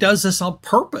game does this on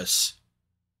purpose.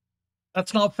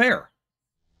 That's not fair.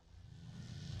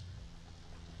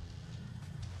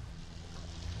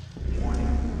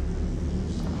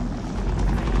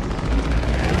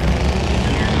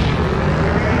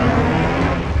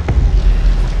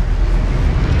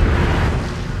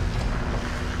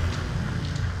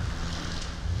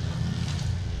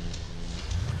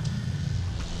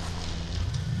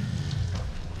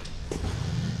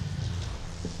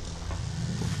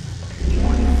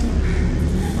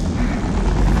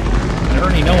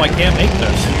 I can't make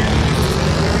this.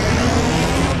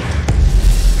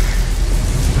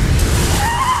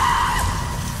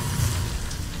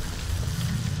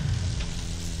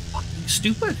 Fucking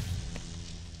stupid.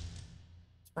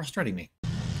 It's frustrating me.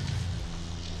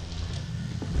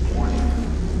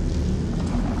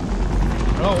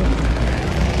 Hello?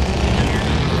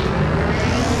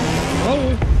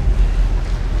 Hello?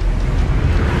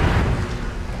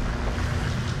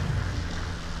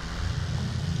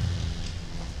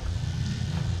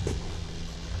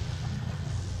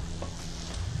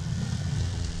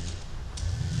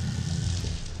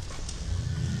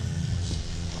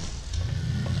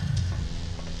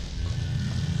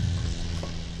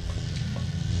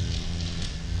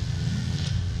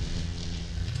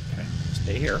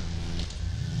 Stay here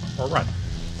or run.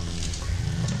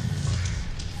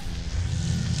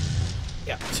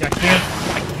 Yeah, see, I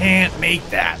can't make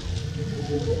that.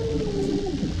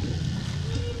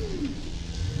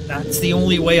 That's the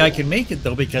only way I can make it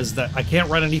though, because I can't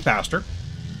run any faster.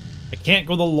 I can't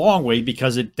go the long way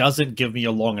because it doesn't give me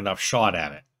a long enough shot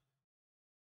at it.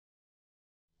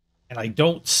 And I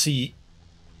don't see...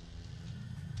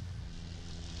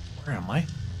 Where am I?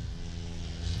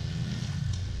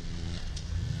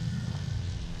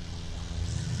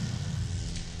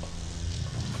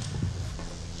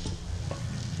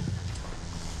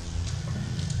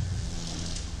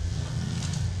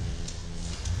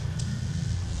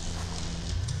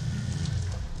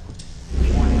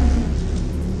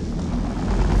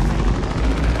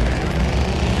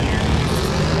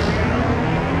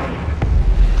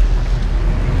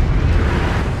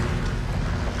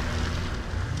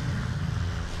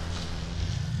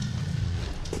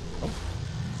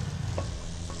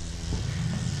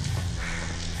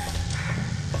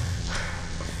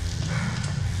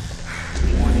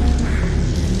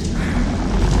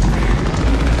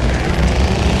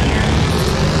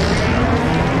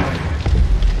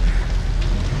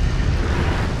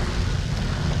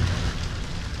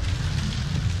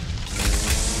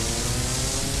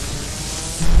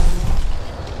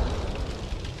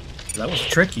 That was a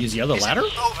trick. Use the other Is ladder?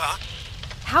 it over?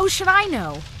 How should I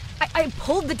know? I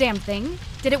pulled the damn thing.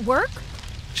 Did it work?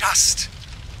 Just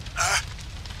a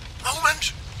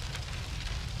moment.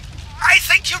 I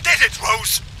think you did it,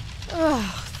 Rose.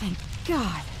 Oh, thank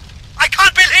God. I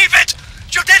can't believe it!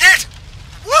 You did it!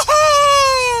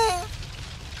 Woohoo!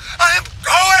 I am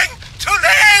going to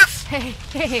live!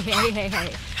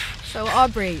 Hey. So,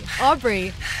 Aubrey,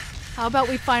 how about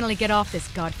we finally get off this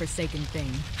godforsaken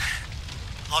thing?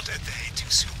 Not a day too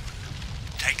soon.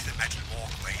 Take the metal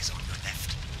walkways on your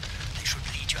left. They should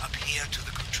lead you up here to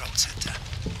the control center.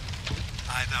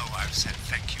 I know I've said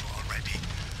thank you already,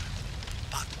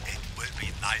 but it will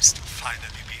be nice to finally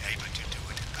be able to do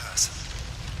it in person.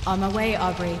 On my way,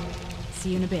 Aubrey. See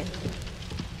you in a bit.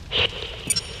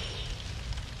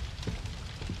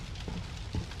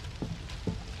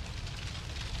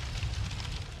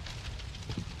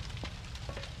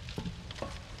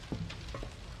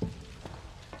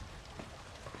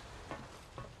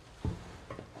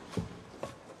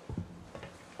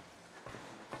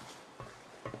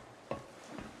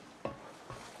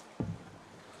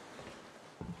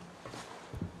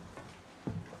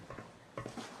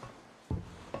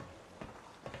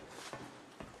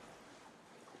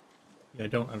 I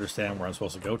don't understand where I'm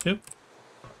supposed to go to.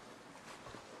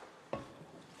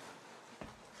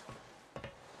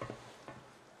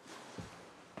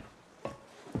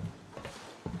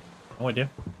 No idea.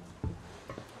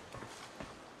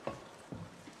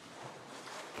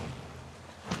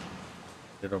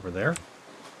 Get over there.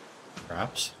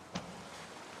 Perhaps.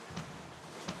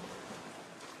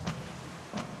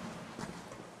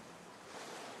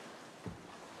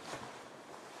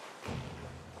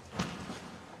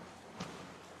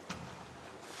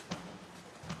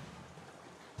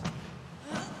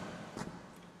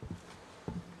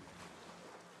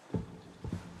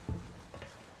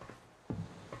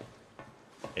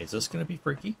 Is this going to be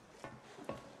freaky?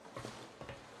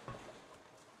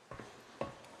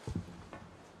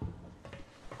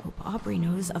 Hope Aubrey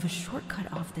knows of a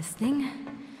shortcut off this thing.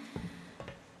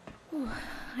 Ooh,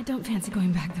 I don't fancy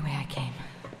going back the way I came.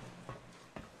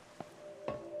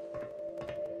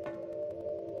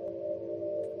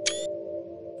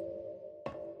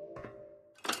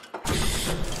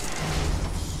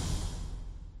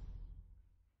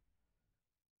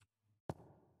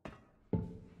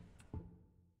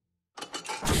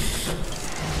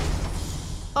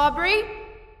 Aubrey?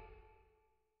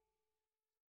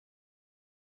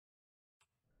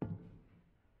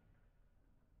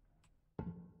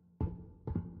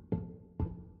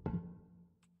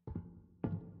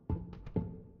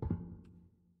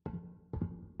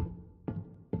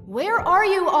 Where are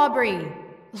you, Aubrey?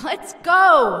 Let's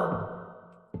go!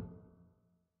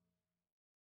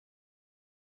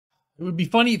 It would be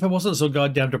funny if it wasn't so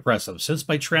goddamn depressive. Since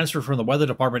my transfer from the weather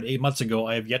department 8 months ago,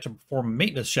 I have yet to perform a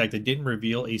maintenance check that didn't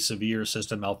reveal a severe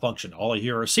system malfunction. All I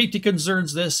hear are safety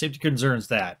concerns this, safety concerns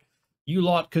that. You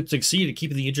lot could succeed at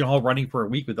keeping the engine hall running for a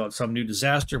week without some new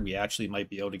disaster. We actually might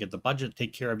be able to get the budget to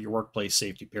take care of your workplace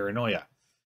safety paranoia.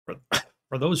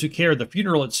 For those who care, the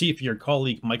funeral at sea for your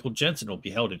colleague Michael Jensen will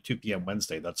be held at 2 p.m.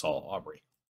 Wednesday. That's all, Aubrey.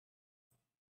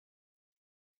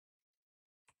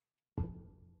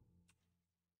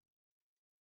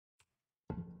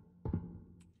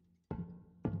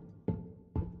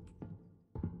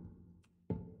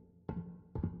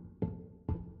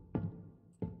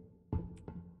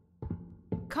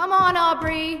 Come on,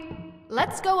 Aubrey.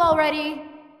 Let's go already.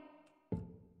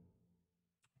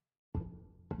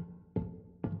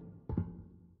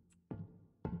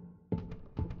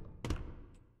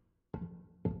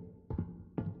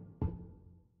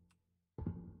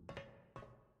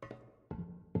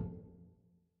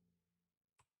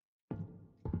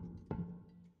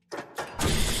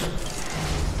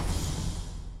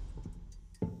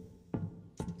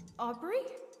 Aubrey?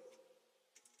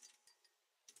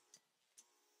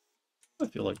 I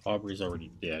feel like Aubrey's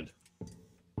already dead.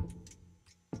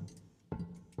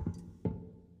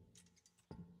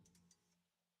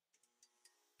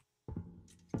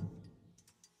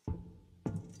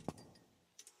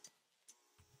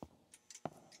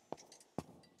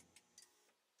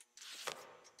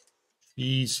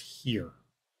 She's here.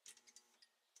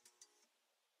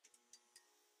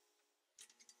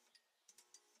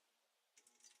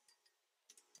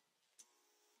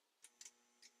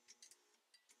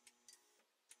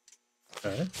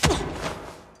 Okay.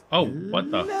 Oh, what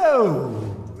the? Hello,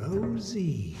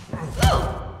 Rosie.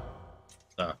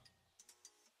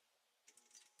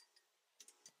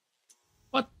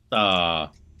 What the?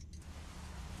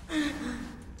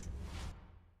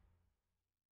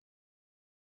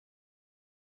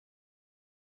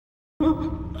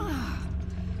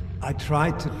 I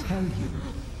tried to tell you.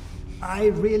 I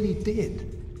really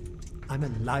did. I'm a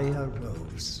liar,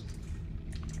 Rose.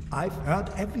 I've heard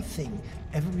everything,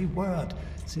 every word,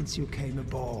 since you came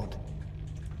aboard.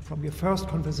 From your first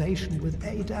conversation with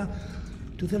Ada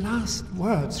to the last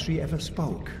words she ever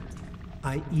spoke.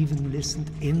 I even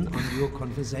listened in on your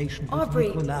conversation with Aubrey.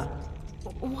 Nicola.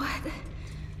 What?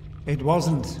 It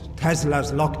wasn't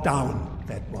Tesla's lockdown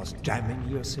that was jamming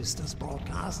your sister's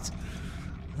broadcasts.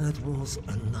 That was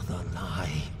another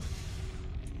lie.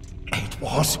 It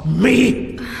was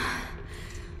me!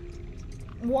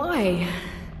 Why?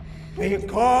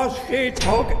 Because she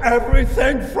took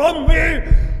everything from me!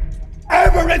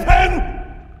 Everything!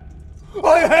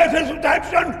 I had his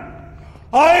attention!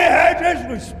 I had his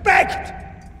respect!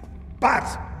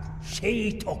 But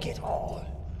she took it all.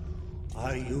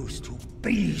 I used to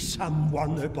be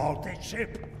someone aboard this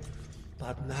ship.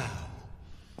 But now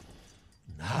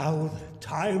the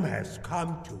time has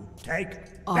come to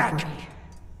take back. Aubrey.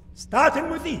 Starting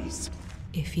with these.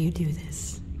 If you do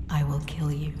this, I will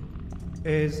kill you.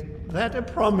 Is that a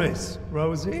promise,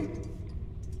 Rosie?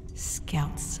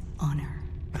 Scout's honor.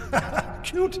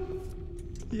 Cute.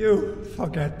 You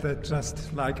forget that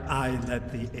just like I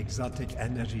led the exotic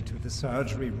energy to the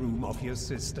surgery room of your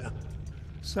sister,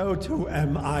 so too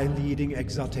am I leading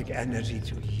exotic energy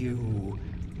to you,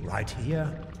 right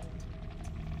here.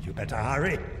 You better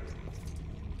hurry.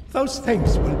 Those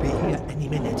things will be here any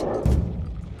minute.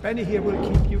 Benny here will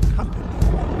keep you company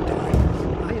while you die.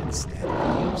 I instead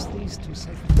will use these to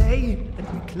save the day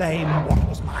and reclaim what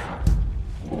was mine.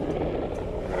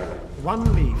 One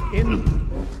leaf in,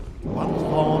 one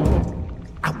thorn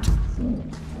out.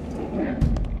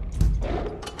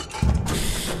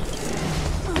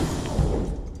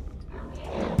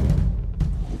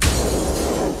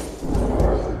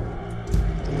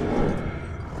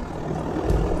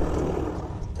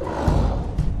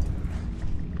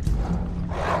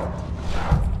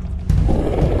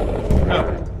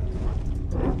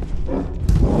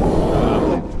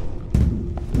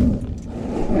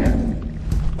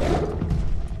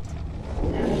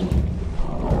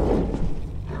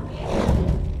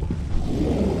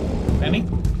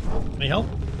 Any help?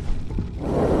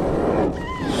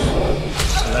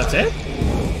 So that's it?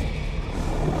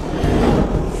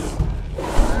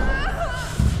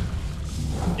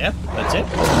 Yeah, that's it.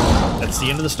 That's the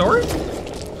end of the story?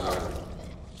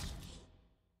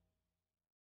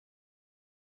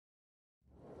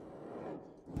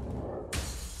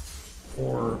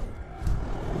 Or...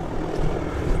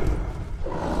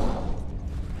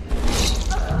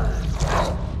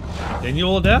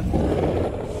 continual death?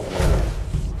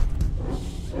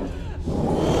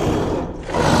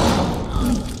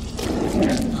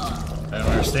 I don't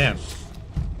understand.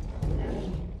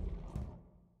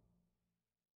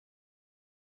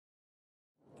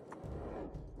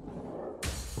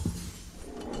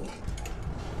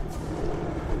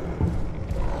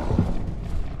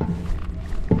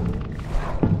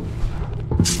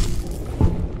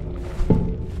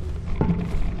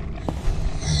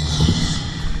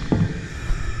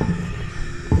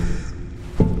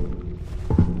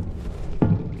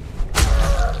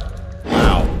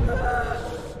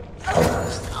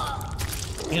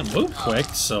 Can't move quick,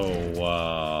 so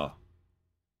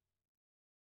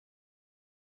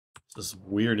this is the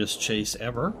weirdest chase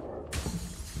ever.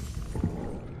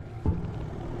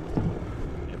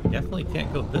 Yeah, we definitely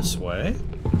can't go this way.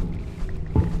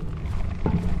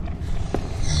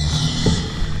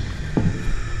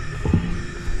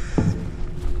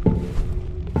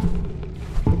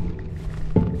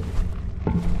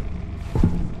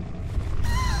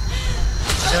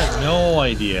 I have no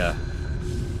idea.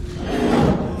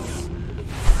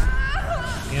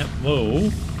 Can't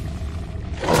move.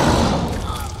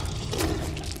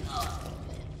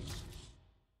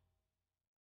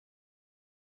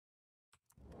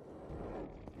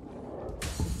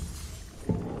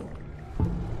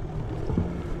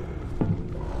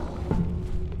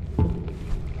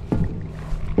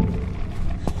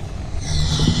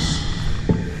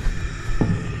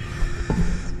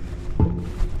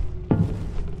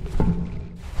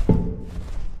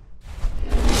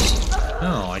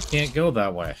 No, I can't go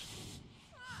that way.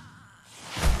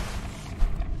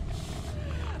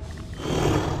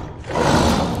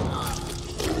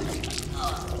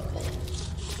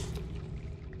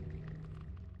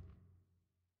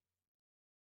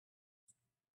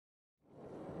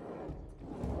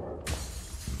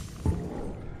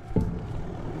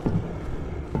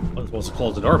 I was supposed to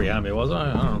close the door behind me, wasn't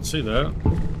I? I don't see that.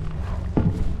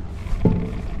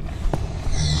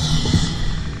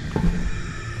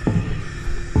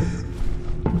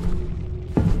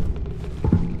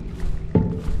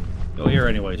 here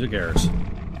anyways. Who cares?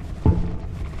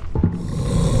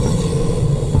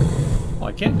 Well,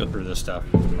 I can't go through this stuff.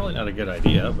 Probably not a good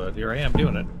idea, but here I am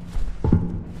doing it.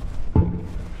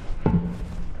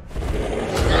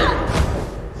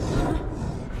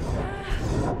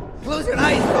 Close your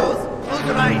eyes, Rose! Close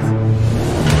your eyes!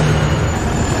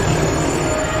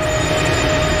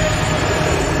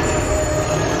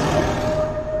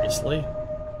 Seriously?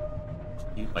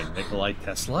 By Nikolai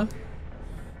Tesla?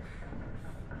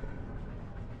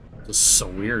 This is so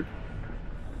weird.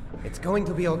 It's going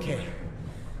to be okay.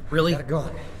 Really? They're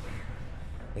gone.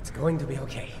 It's going to be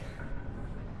okay.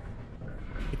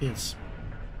 It is.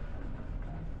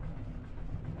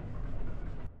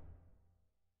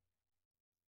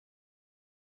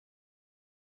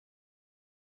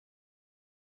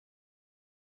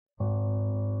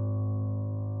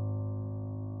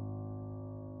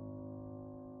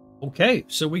 Okay,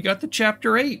 so we got to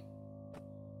chapter 8.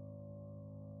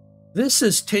 This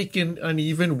has taken an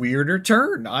even weirder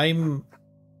turn. I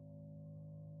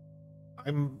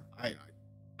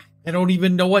don't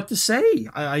even know what to say.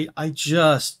 I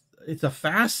just, it's a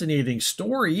fascinating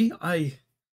story. I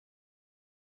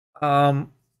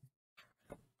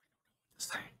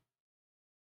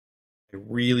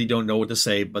really don't know what to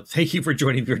say, but thank you for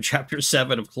joining me for chapter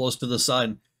 7 of Close to the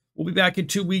Sun. We'll be back in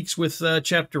 2 weeks with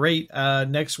chapter 8.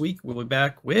 Next week, we'll be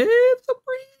back with a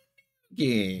brand new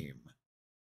game.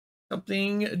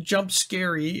 Something jump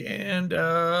scary and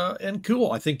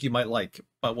cool I think you might like.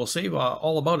 But we'll save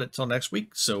all about it till next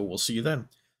week, so we'll see you then.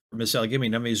 For Meixsell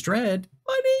Gaming, my name is Dredd.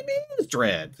 My name is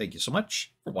Dredd. Thank you so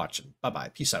much for watching. Bye-bye.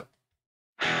 Peace out.